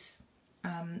use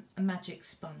a magic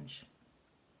sponge.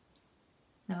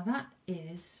 Now that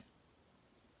is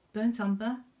burnt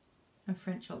umber and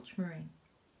French ultramarine.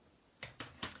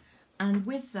 And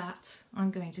with that,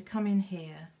 I'm going to come in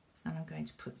here and I'm going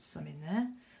to put some in there.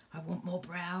 I want more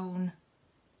brown,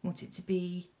 I want it to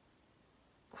be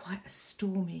quite a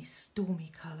stormy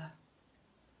colour.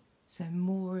 So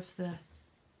more of the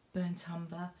burnt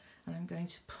umber, and I'm going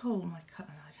to pull my colour.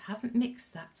 I haven't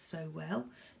mixed that so well,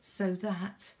 so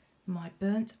that my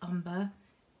burnt umber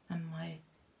and my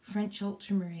French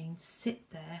ultramarine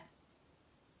sit there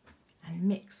and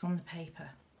mix on the paper.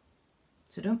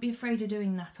 So don't be afraid of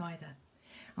doing that either.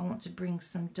 I want to bring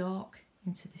some dark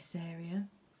into this area.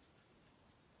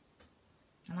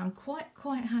 And I'm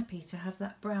quite happy to have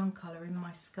that brown colour in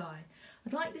my sky.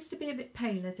 I'd like this to be a bit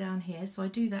paler down here, so I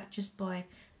do that just by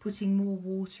putting more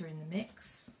water in the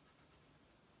mix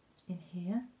in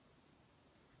here.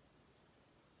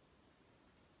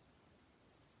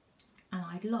 And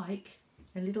I'd like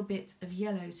a little bit of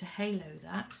yellow to halo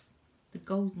that, the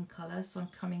golden colour, so I'm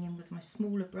coming in with my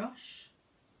smaller brush.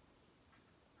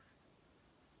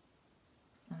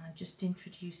 And I'm just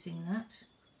introducing that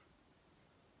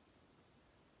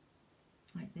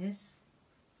like this.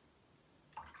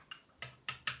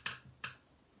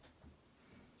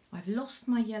 I've lost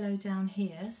my yellow down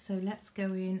here, so let's go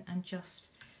in and just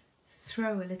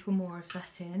throw a little more of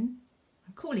that in.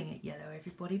 I'm calling it yellow,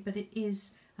 everybody, but it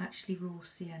is actually raw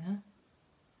sienna.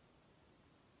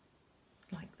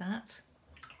 Like that.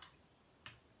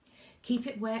 Keep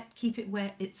it wet,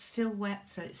 it's still wet,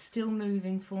 so it's still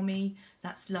moving for me.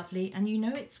 That's lovely, and you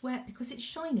know it's wet because it's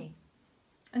shiny.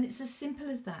 And it's as simple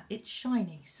as that, it's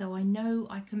shiny, so I know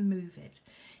I can move it.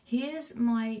 Here's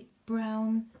my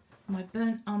brown, my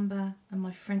burnt umber and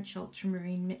my French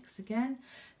ultramarine mix again.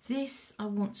 This, I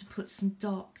want to put some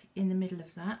dark in the middle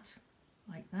of that,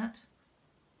 like that.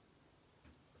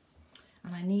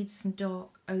 And I need some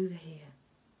dark over here,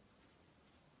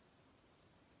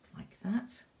 like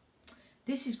that.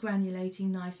 This is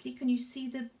granulating nicely. Can you see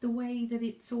the way that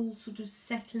it's all sort of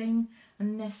settling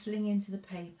and nestling into the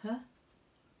paper?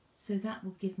 So that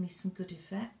will give me some good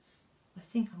effects. I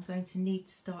think I'm going to need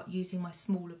to start using my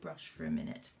smaller brush for a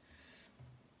minute.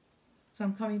 So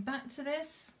I'm coming back to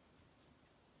this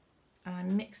and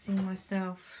I'm mixing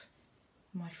myself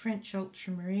my French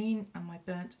ultramarine and my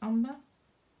burnt umber.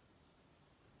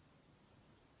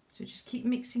 So just keep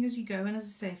mixing as you go, and as I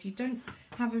say, if you don't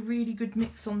have a really good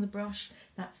mix on the brush,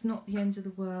 that's not the end of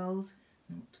the world.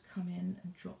 I want to come in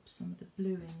and drop some of the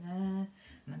blue in there,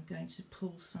 and I'm going to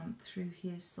pull some through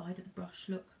here, side of the brush,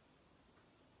 look.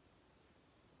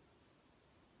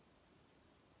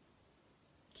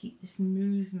 Keep this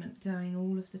movement going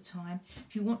all of the time.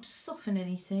 If you want to soften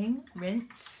anything,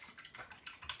 rinse,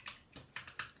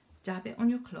 dab it on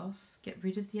your cloth, get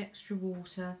rid of the extra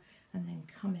water, and then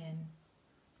come in.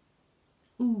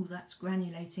 Ooh, that's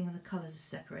granulating and the colours are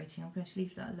separating. I'm going to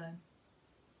leave that alone.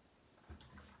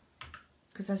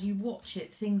 Because as you watch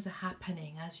it, things are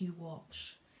happening as you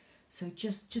watch. So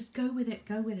just go with it,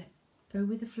 go with it. Go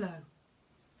with the flow.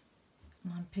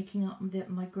 And I'm picking up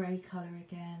my grey colour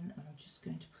again, and I'm just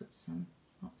going to put some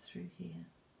up through here.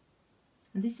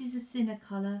 And this is a thinner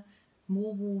colour,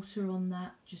 more water on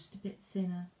that, just a bit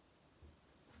thinner.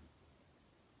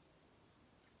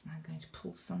 I'm going to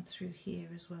pull some through here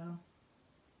as well.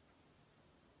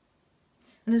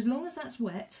 And as long as that's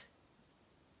wet,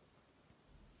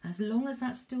 as long as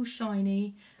that's still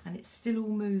shiny and it's still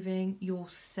all moving, you're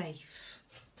safe.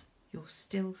 You're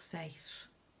still safe.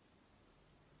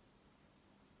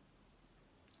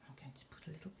 I'm going to put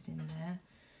a little bit in there.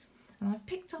 And I've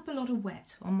picked up a lot of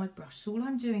wet on my brush, so all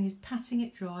I'm doing is patting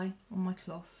it dry on my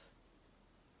cloth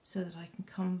so that I can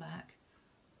come back.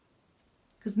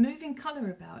 Because moving colour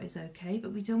about is okay,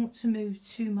 but we don't want to move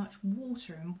too much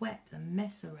water and wet and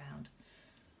mess around.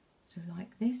 So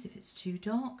like this, if it's too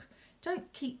dark,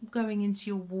 don't keep going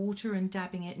into your water and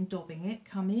dabbing it and daubing it.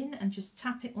 Come in and just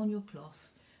tap it on your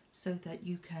cloth so that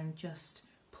you can just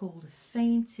pull the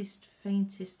faintest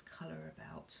colour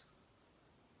about.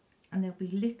 And there'll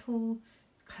be little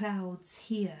clouds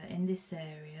here in this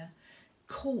area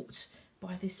caught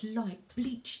by this light,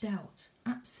 bleached out,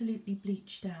 absolutely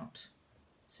bleached out.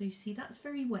 So you see that's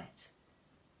very wet.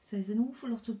 So there's an awful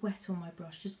lot of wet on my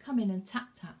brush. Just come in and tap,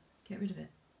 tap, get rid of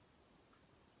it.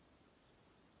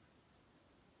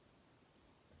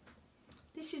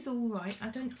 This is all right. I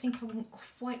don't think I want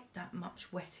quite that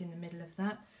much wet in the middle of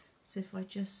that. So if I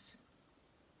just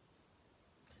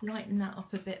lighten that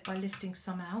up a bit by lifting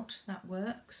some out, that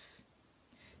works.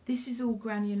 This is all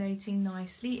granulating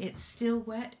nicely. It's still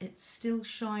wet, it's still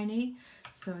shiny.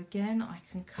 So again, I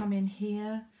can come in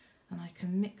here and I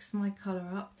can mix my colour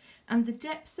up. And the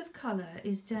depth of colour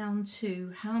is down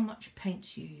to how much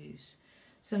paint you use.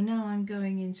 So now I'm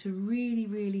going into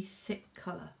really thick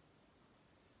colour.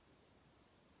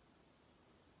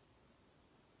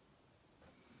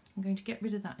 I'm going to get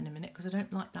rid of that in a minute because I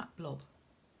don't like that blob.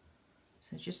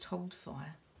 So just hold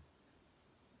fire.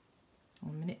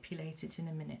 I'll manipulate it in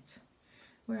a minute.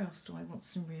 Where else do I want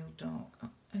some real dark? Oh,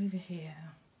 over here.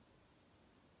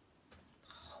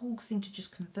 The whole thing to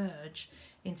just converge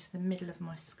into the middle of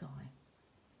my sky.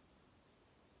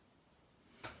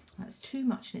 That's too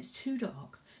much and it's too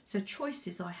dark. So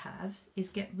choices I have is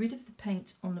get rid of the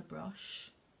paint on the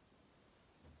brush,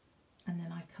 and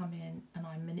then I come in and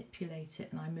I manipulate it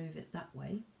and I move it that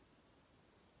way.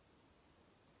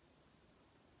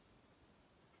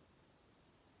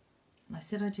 And I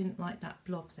said I didn't like that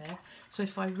blob there. So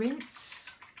if I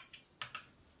rinse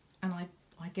and I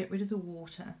get rid of the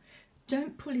water,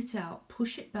 don't pull it out,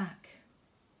 push it back.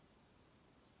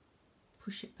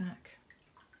 Push it back.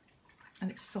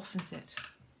 And it softens it.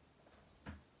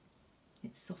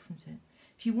 It softens it.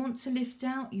 If you want to lift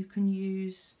out, you can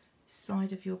use the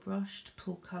side of your brush to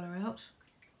pull colour out.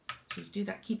 So you do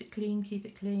that, keep it clean, keep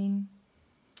it clean.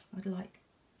 I'd like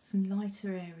some lighter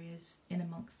areas in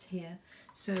amongst here.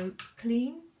 So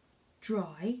clean,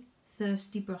 dry,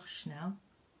 thirsty brush now.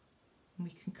 And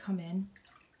we can come in,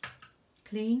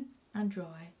 clean and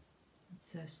dry, and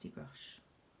thirsty brush.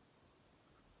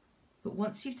 But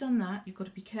once you've done that, you've got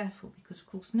to be careful because of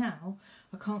course now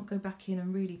I can't go back in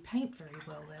and really paint very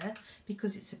well there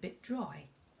because it's a bit dry.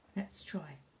 Let's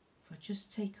try. If I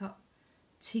just take up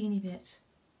a teeny bit.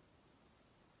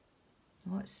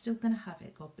 Oh, it's still going to have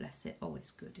it, God bless it. Oh, it's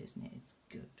good, isn't it? It's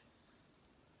good.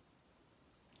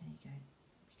 There you go.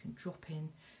 You can drop in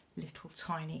little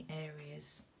tiny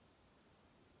areas.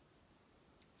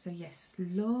 So yes, as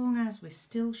long as we're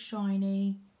still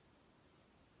shiny,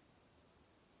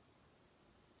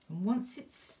 and once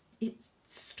it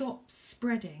stops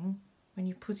spreading when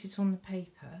you put it on the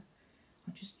paper,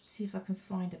 I'll just see if I can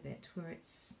find a bit where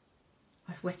it's,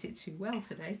 I've wet it too well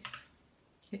today.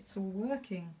 It's all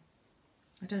working.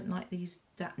 I don't like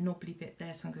that knobbly bit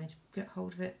there, so I'm going to get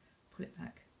hold of it, pull it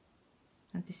back.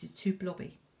 And this is too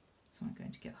blobby, so I'm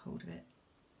going to get hold of it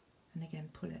and again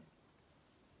pull it.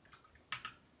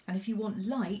 And if you want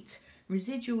light,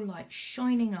 residual light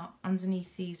shining up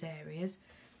underneath these areas,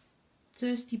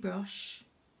 thirsty brush,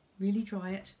 really dry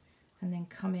it, and then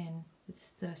come in with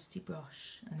thirsty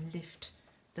brush and lift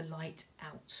the light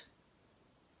out.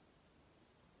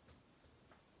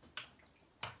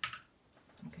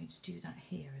 I'm going to do that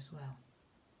here as well.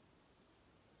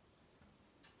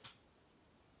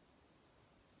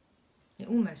 It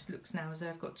almost looks now as though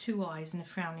I've got two eyes and a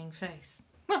frowning face.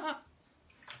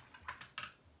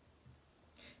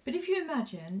 But if you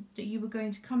imagine that you were going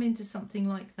to come into something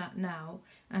like that now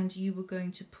and you were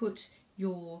going to put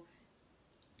your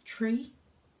tree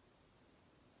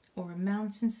or a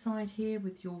mountainside here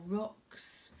with your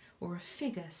rocks or a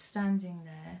figure standing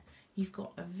there, you've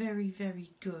got a very, very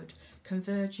good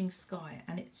converging sky,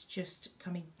 and it's just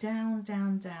coming down,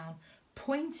 down, down,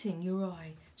 pointing your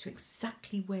eye to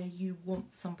exactly where you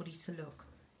want somebody to look,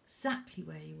 exactly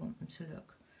where you want them to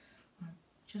look. I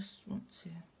just want to...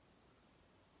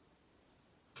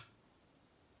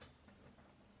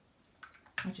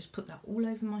 I just put that all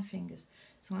over my fingers.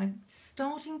 So I'm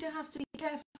starting to have to be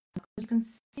careful because you can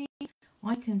see,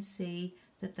 I can see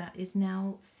that that is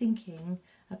now thinking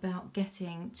about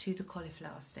getting to the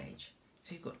cauliflower stage.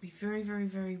 So you've got to be very, very,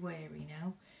 very wary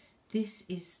now. This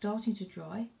is starting to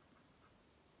dry.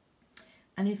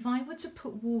 And if I were to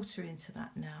put water into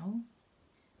that now,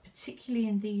 particularly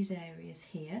in these areas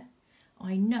here,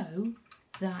 I know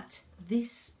that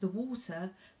the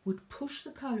water would push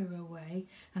the colour away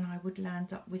and I would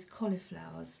land up with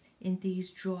cauliflowers in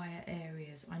these drier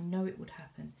areas. I know it would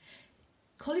happen.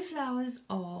 Cauliflowers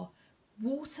are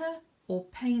water or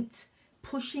paint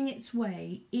pushing its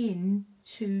way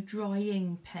into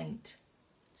drying paint.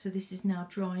 So this is now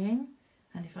drying,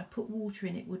 and if I put water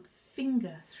in, it would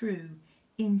finger through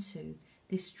into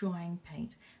this drying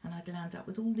paint and I'd land up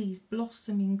with all these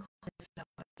blossoming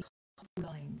cauliflowers,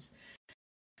 lines.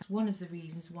 That's one of the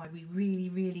reasons why we really,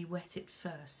 really wet it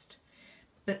first.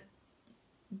 But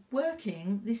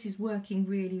this is working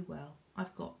really well.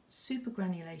 I've got super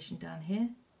granulation down here,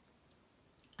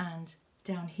 and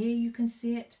down here you can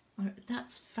see it.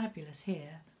 That's fabulous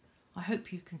here. I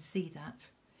hope you can see that.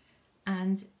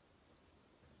 And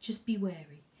just be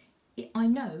wary. I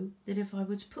know that if I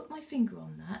were to put my finger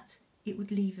on that, it would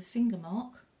leave a finger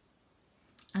mark,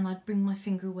 and I'd bring my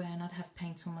finger away and I'd have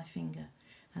paint on my finger.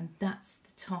 And that's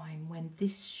the time when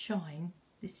this shine,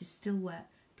 this is still wet,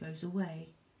 goes away,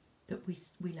 that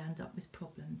we land up with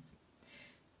problems.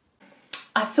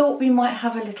 I thought we might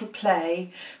have a little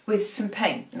play with some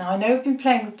paint. Now I know we've been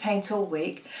playing with paint all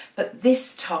week, but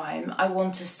this time I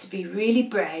want us to be really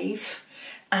brave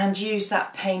and use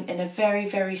that paint in a very,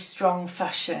 very strong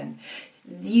fashion.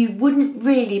 You wouldn't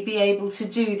really be able to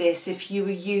do this if you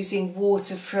were using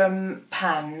water from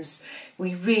pans.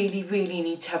 We really, really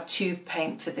need to have tube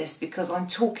paint for this, because I'm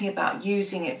talking about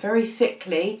using it very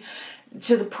thickly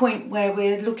to the point where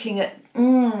we're looking at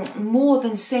more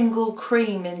than single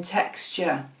cream in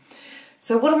texture.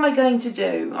 So what am I going to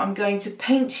do? I'm going to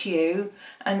paint you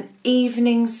an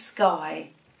evening sky.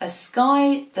 A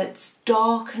sky that's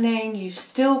darkening, you've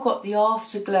still got the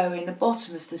afterglow in the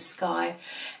bottom of the sky,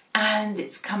 and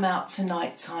it's come out to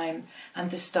night time and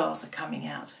the stars are coming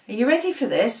out. Are you ready for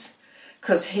this?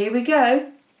 Because here we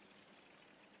go.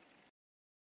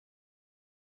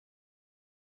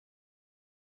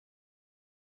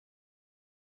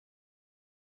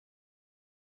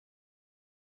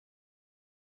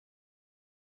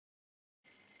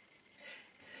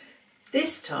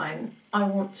 This time I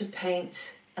want to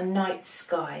paint a night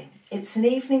sky. It's an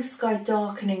evening sky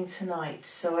darkening tonight,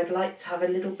 so I'd like to have a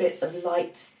little bit of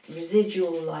light,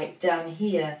 residual light down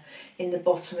here in the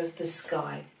bottom of the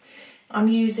sky. I'm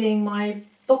using my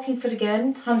Bockingford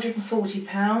again,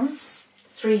 £140,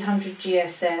 300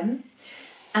 GSM,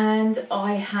 and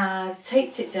I have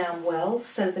taped it down well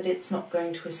so that it's not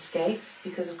going to escape,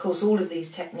 because of course all of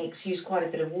these techniques use quite a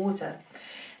bit of water.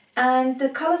 And the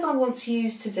colours I want to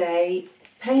use today,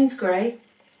 Payne's Grey,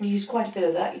 I use quite a bit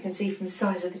of that, you can see from the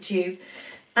size of the tube,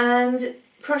 and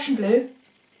Prussian Blue,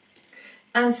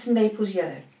 and some Naples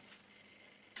Yellow.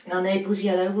 Now Naples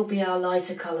Yellow will be our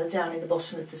lighter colour down in the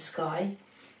bottom of the sky.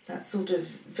 That sort of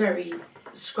very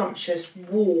scrumptious,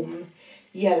 warm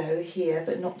yellow here,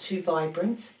 but not too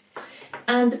vibrant.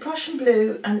 And the Prussian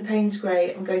blue and the Payne's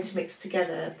grey I'm going to mix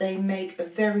together. They make a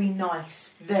very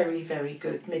nice, very, very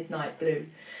good midnight blue,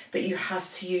 but you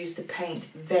have to use the paint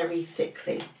very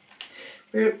thickly.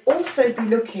 We'll also be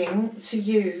looking to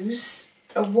use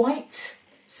a white,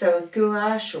 so a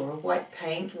gouache or a white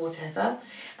paint, whatever,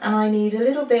 and I need a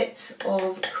little bit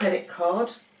of credit card,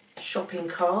 shopping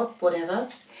card, whatever,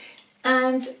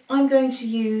 and I'm going to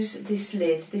use this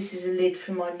lid. This is a lid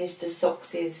from my Mr.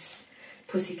 Socks's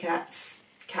Pussycat's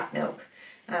cat milk,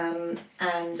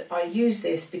 and I use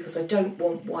this because I don't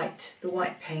want the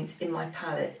white paint in my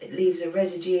palette. It leaves a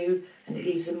residue and it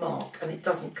leaves a mark and it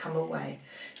doesn't come away.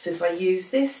 So if I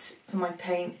use this for my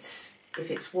paints,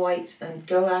 if it's white and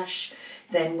gouache,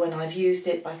 then when I've used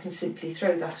it I can simply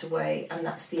throw that away and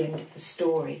that's the end of the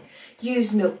story.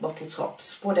 Use milk bottle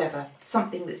tops, whatever,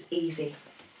 something that's easy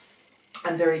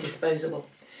and very disposable.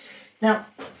 Now,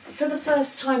 for the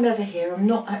first time ever here, I'm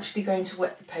not actually going to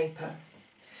wet the paper.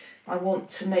 I want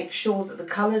to make sure that the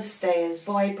colours stay as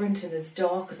vibrant and as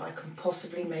dark as I can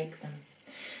possibly make them.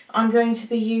 I'm going to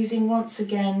be using once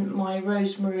again my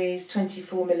Rosemary's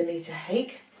 24mm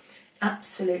Hake.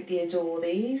 Absolutely adore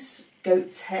these.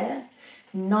 Goat's hair.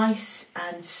 Nice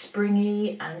and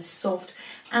springy and soft.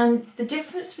 And the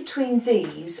difference between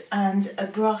these and a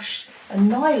brush, a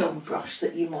nylon brush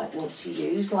that you might want to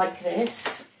use like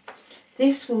this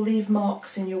will leave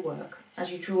marks in your work.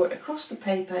 As you draw it across the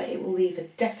paper, it will leave a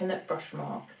definite brush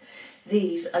mark.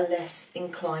 These are less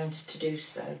inclined to do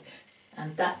so.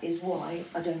 And that is why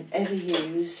I don't ever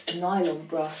use a nylon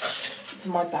brush for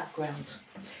my background.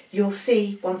 You'll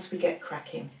see once we get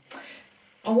cracking.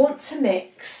 I want to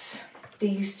mix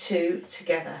these two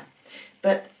together,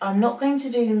 but I'm not going to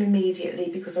do them immediately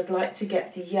because I'd like to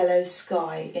get the yellow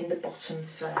sky in the bottom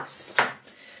first.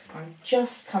 I'm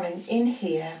just coming in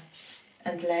here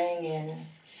and laying in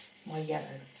my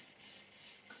yellow.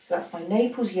 So that's my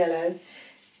Naples yellow.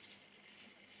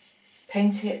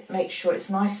 Paint it, make sure it's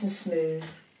nice and smooth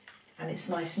and it's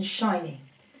nice and shiny.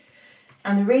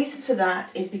 And the reason for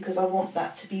that is because I want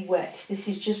that to be wet. This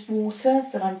is just water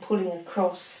that I'm pulling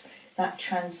across that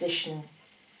transition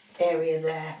area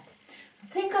there. I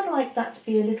think I'd like that to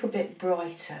be a little bit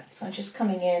brighter, so I'm just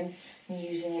coming in and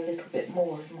using a little bit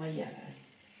more of my yellow.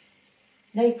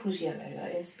 Naples yellow,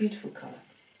 that is, beautiful colour.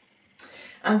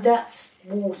 And that's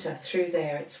water through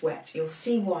there, it's wet. You'll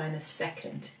see why in a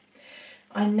second.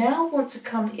 I now want to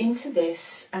come into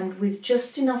this and with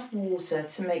just enough water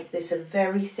to make this a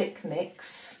very thick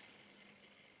mix.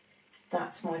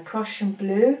 That's my Prussian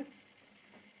blue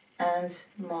and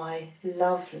my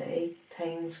lovely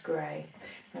Payne's grey.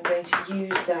 I'm going to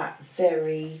use that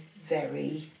very,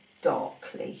 very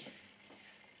darkly.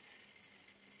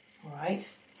 All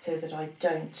right, so that I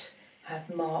don't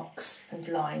have marks and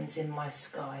lines in my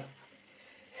sky.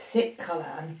 Thick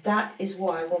colour, and that is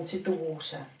why I wanted the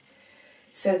water,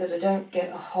 so that I don't get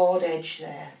a hard edge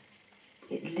there.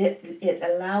 It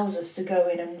allows us to go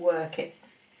in and work it.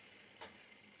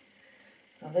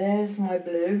 So there's my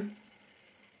blue,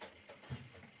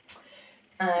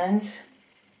 and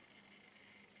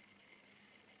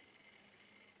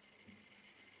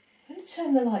I'm going to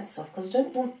turn the lights off because I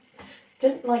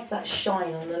don't like that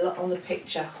shine on the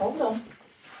picture. Hold on.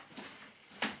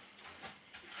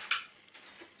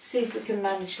 See if we can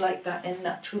manage like that in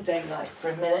natural daylight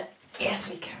for a minute. Yes,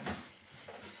 we can.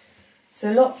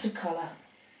 So lots of colour.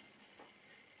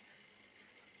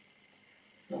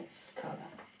 Lots of colour.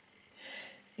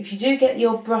 If you do get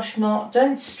your brush mark,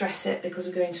 don't stress it because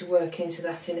we're going to work into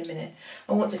that in a minute.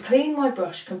 I want to clean my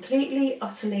brush completely,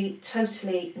 utterly,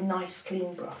 totally nice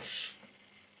clean brush.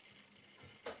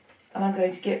 And I'm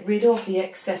going to get rid of the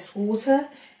excess water,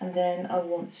 and then I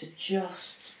want to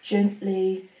just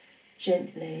gently,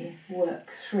 gently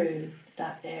work through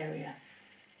that area.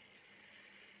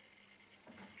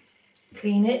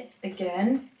 Clean it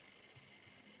again,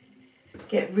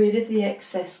 get rid of the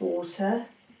excess water,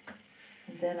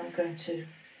 and then I'm going to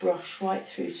brush right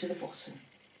through to the bottom.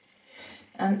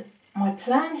 And my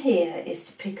plan here is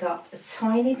to pick up a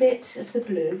tiny bit of the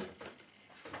blue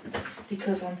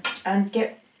because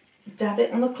dab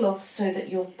it on the cloth so that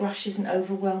your brush isn't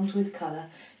overwhelmed with colour,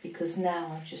 because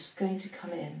now I'm just going to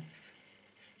come in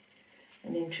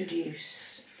and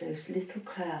introduce those little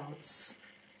clouds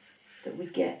that we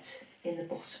get in the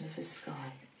bottom of the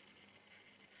sky.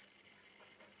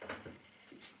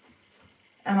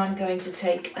 And I'm going to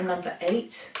take a number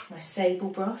 8, my sable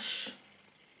brush,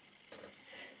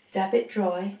 dab it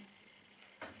dry,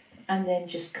 and then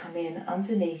just come in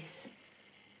underneath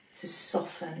to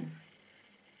soften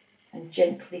and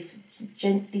gently,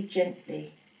 gently,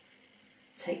 gently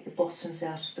take the bottoms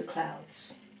out of the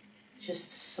clouds, just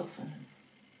to soften them.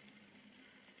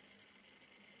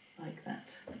 like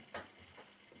that.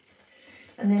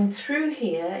 And then through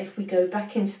here, if we go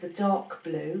back into the dark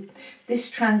blue,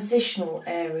 this transitional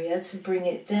area to bring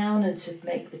it down and to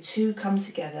make the two come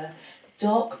together,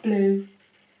 dark blue,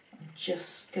 I'm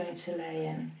just going to lay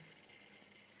in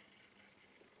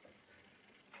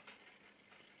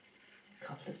a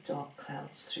couple of dark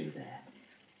clouds through there.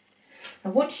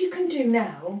 Now what you can do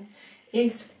now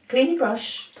is clean your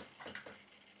brush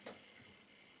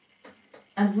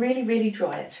and really, really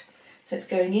dry it. So it's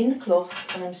going in the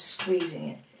cloth and I'm squeezing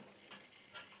it.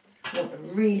 You want a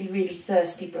really, really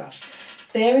thirsty brush.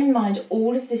 Bear in mind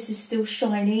all of this is still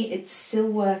shiny, it's still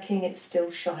working, it's still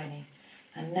shiny.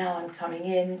 And now I'm coming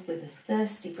in with a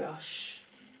thirsty brush.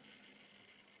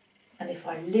 And if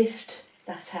I lift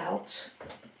that out,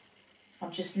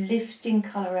 I'm just lifting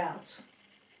colour out.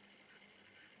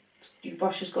 Your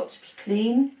brush has got to be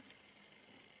clean.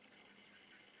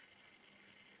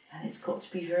 And it's got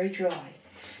to be very dry.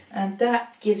 And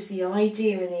that gives the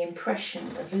idea and the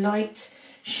impression of light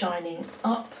shining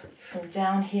up from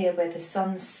down here where the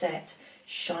sun's set,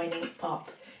 shining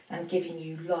up and giving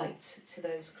you light to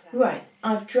those clouds. Right,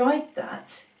 I've dried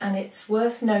that, and it's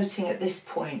worth noting at this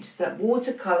point that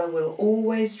watercolour will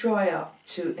always dry up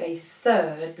to a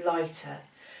third lighter.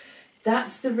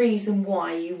 That's the reason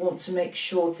why you want to make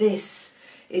sure this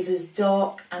is as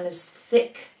dark and as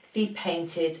thickly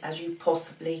painted as you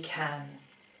possibly can.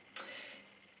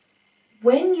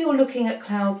 When you're looking at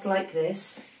clouds like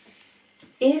this,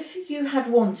 if you had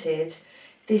wanted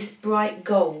this bright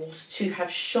gold to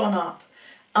have shone up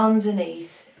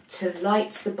underneath to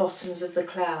light the bottoms of the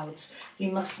clouds,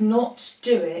 you must not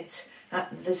do it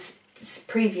at this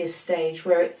previous stage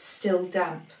where it's still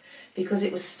damp, because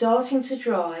it was starting to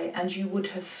dry and you would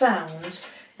have found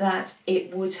that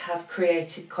it would have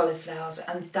created cauliflowers,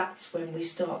 and that's when we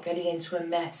start getting into a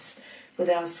mess with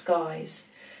our skies.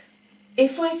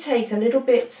 If I take a little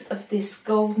bit of this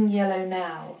golden yellow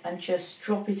now and just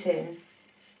drop it in,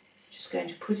 just going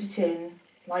to put it in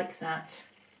like that.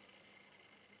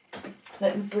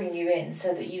 Let me bring you in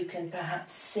so that you can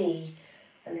perhaps see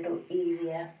a little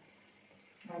easier.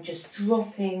 I'm just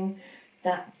dropping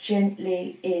that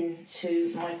gently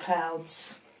into my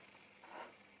clouds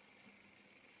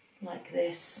like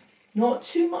this. Not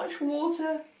too much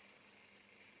water.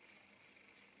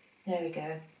 There we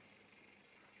go.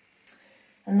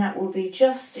 And that will be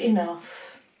just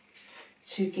enough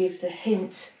to give the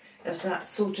hint of that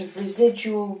sort of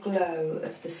residual glow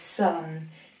of the sun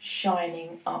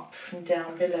shining up from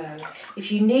down below.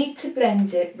 If you need to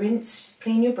blend it, rinse,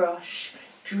 clean your brush,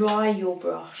 dry your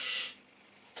brush,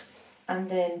 and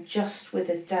then just with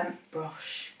a damp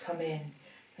brush come in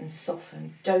and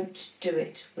soften. Don't do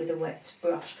it with a wet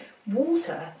brush.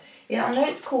 Water, yeah, I know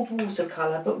it's called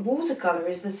watercolour, but watercolour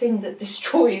is the thing that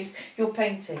destroys your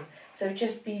painting. So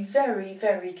just be very,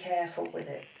 very careful with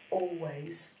it,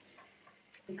 always,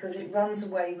 because it runs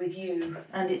away with you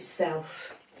and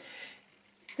itself.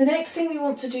 The next thing we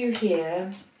want to do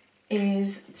here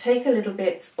is take a little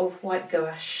bit of white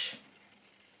gouache,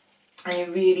 and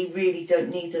you really, really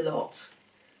don't need a lot.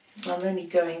 So I'm only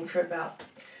going for about,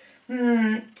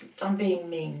 I'm being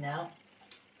mean now,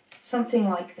 something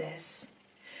like this,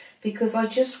 because I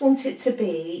just want it to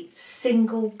be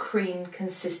single cream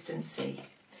consistency.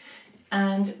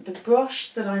 And the brush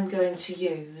that I'm going to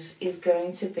use is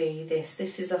going to be this.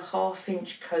 This is a 1/2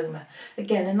 inch comber.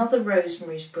 Again, another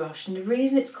Rosemary's brush. And the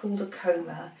reason it's called a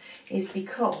comber is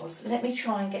because, let me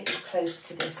try and get you close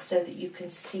to this so that you can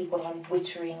see what I'm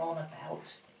whittering on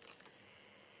about.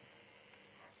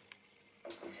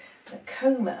 The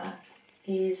comber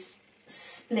is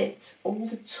split, all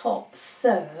the top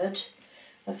third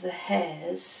of the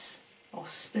hairs are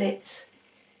split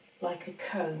like a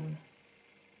comb.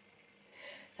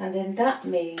 And then that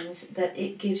means that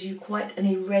it gives you quite an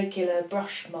irregular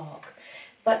brush mark.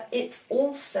 But it's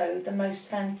also the most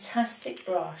fantastic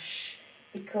brush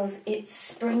because it's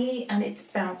springy and it's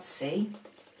bouncy.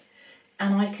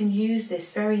 And I can use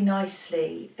this very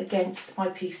nicely against my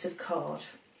piece of card.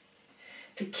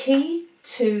 The key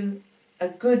to a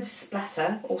good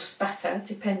splatter or spatter,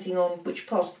 depending on which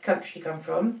part of the country you come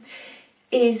from,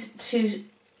 is to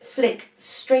flick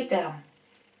straight down.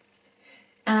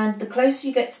 And the closer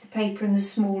you get to the paper and the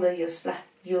smaller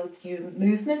your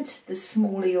movement, the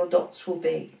smaller your dots will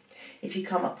be. If you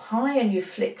come up high and you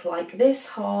flick like this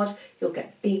hard, you'll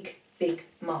get big, big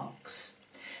marks.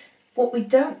 What we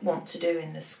don't want to do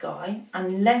in the sky,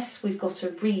 unless we've got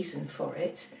a reason for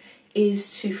it,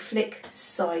 is to flick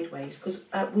sideways, because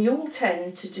we all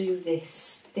tend to do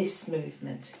this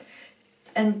movement.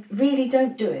 And really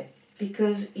don't do it,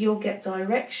 because you'll get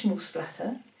directional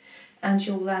splatter. and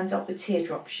you'll land up with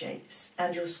teardrop shapes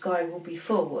and your sky will be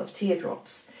full of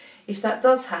teardrops. If that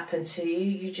does happen to you,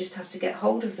 you just have to get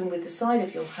hold of them with the side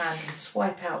of your hand and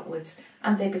swipe outwards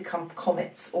and they become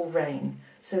comets or rain.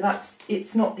 So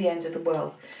it's not the end of the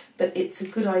world, but it's a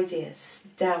good idea,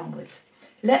 downwards.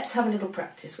 Let's have a little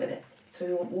practice with it. So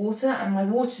we want water, and my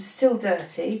water's still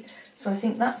dirty, so I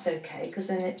think that's okay because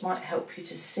then it might help you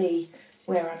to see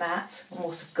where I'm at and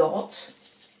what I've got.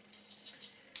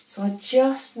 So I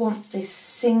just want this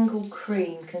single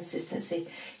cream consistency.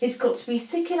 It's got to be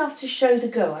thick enough to show the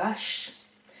gouache,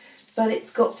 but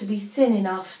it's got to be thin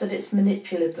enough that it's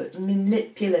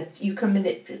manipulable. You can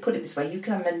put it this way, you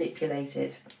can manipulate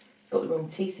it. Got the wrong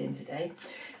teeth in today.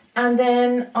 And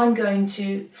then I'm going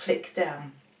to flick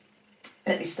down.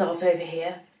 Let me start over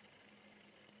here.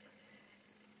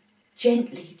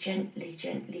 Gently, gently,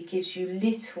 gently gives you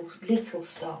little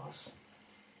stars.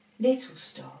 Little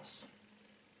stars.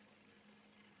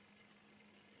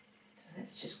 So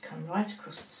let's just come right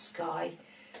across the sky,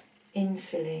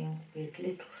 infilling with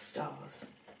little stars.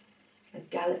 A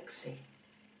galaxy.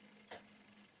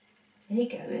 There you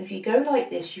go. And if you go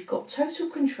like this, you've got total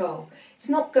control. It's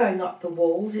not going up the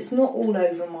walls. It's not all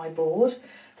over my board.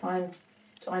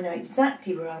 I know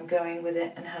exactly where I'm going with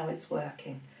it and how it's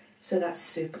working. So that's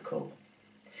super cool.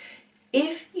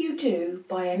 If you do,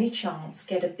 by any chance,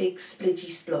 get a big splidgy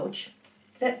splodge,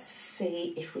 let's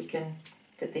see if we can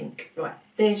think. Right,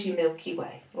 there's your Milky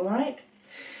Way, all right?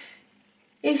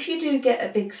 If you do get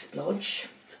a big splodge,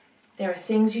 there are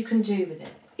things you can do with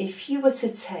it. If you were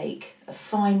to take a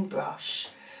fine brush,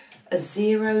 a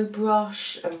zero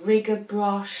brush, a rigger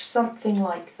brush, something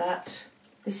like that.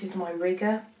 This is my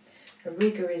rigger. A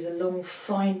rigger is a long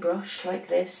fine brush like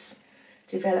this,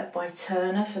 developed by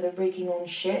Turner for the rigging on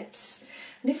ships.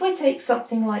 And if I take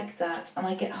something like that and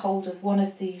I get hold of one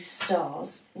of these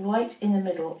stars right in the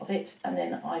middle of it and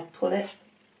then I pull it,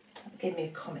 that'll give me a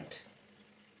comet.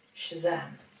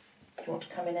 Shazam. Do you want to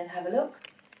come in and have a look?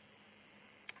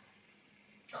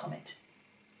 Comet.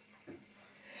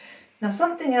 Now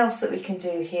something else that we can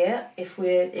do here if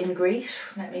we're in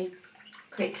grief, let me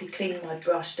quickly clean my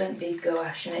brush, don't leave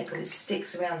gouache in it because it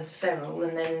sticks around the ferrule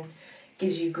and then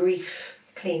gives you grief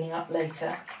cleaning up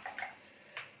later.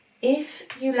 If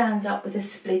you land up with a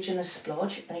splidge and a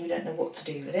splodge and you don't know what to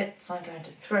do with it, so I'm going to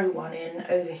throw one in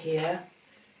over here.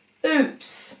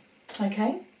 Oops!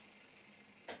 Okay?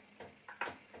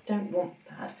 Don't want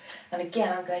that. And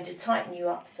again, I'm going to tighten you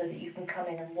up so that you can come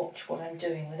in and watch what I'm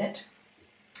doing with it.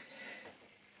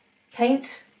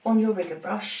 Paint on your rigger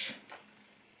brush.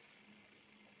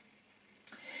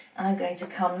 And I'm going to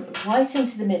come right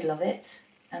into the middle of it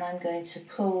and I'm going to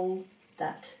pull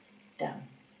that down.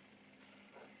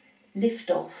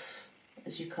 Lift off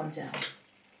as you come down.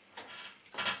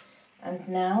 And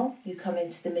now you come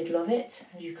into the middle of it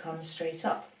and you come straight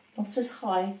up. Not as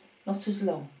high, not as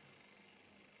long.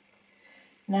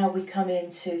 Now we come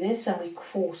into this and we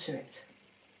quarter it.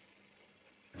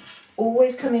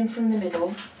 Always come in from the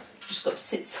middle. Just got to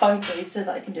sit sideways so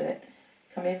that I can do it.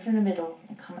 Come in from the middle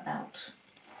and come out.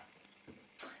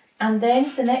 And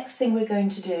then the next thing we're going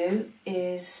to do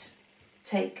is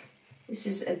take, this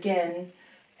is again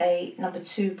a number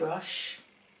 2 brush,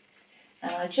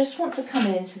 and I just want to come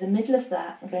into the middle of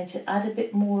that. I'm going to add a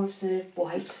bit more of the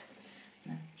white,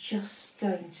 and I'm just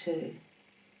going to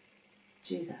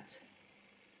do that.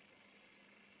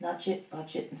 Nudge it,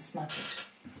 budge it and smudge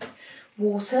it.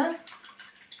 Water,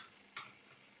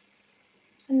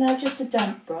 and now just a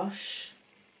damp brush.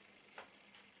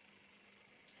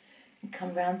 And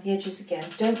come round the edges again.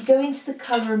 Don't go into the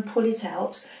colour and pull it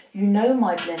out. You know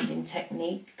my blending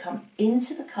technique. Come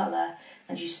into the colour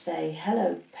and you say,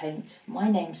 hello paint, my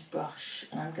name's brush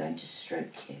and I'm going to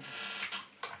stroke you.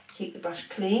 Keep the brush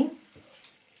clean.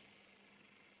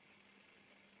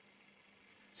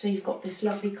 So you've got this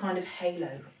lovely kind of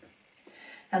halo.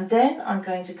 And then I'm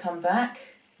going to come back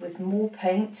with more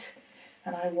paint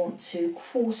and I want to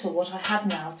quarter what I have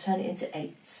now, turn it into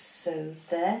 8s. So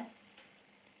there.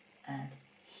 And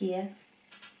here,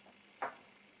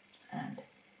 and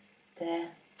there,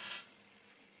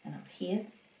 and up here.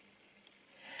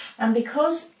 And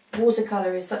because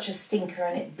watercolour is such a stinker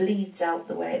and it bleeds out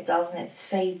the way it does and it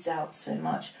fades out so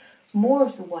much, more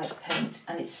of the white paint,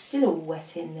 and it's still all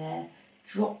wet in there,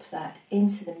 drop that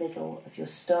into the middle of your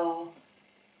star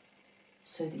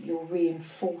so that you're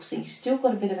reinforcing. You've still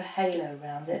got a bit of a halo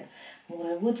around it. And what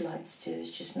I would like to do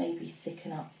is just maybe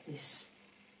thicken up this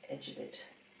edge of it.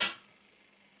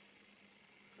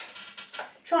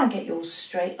 Try and get yours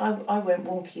straight. I went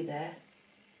wonky there.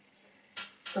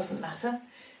 Doesn't matter.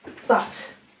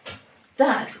 But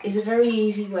that is a very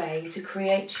easy way to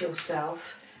create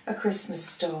yourself a Christmas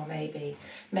star maybe.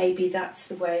 Maybe that's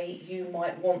the way you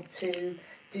might want to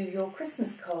do your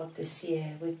Christmas card this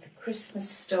year, with the Christmas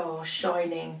star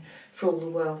shining for all the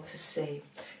world to see.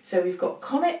 So we've got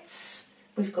comets,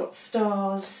 we've got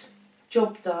stars,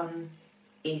 job done,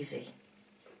 easy.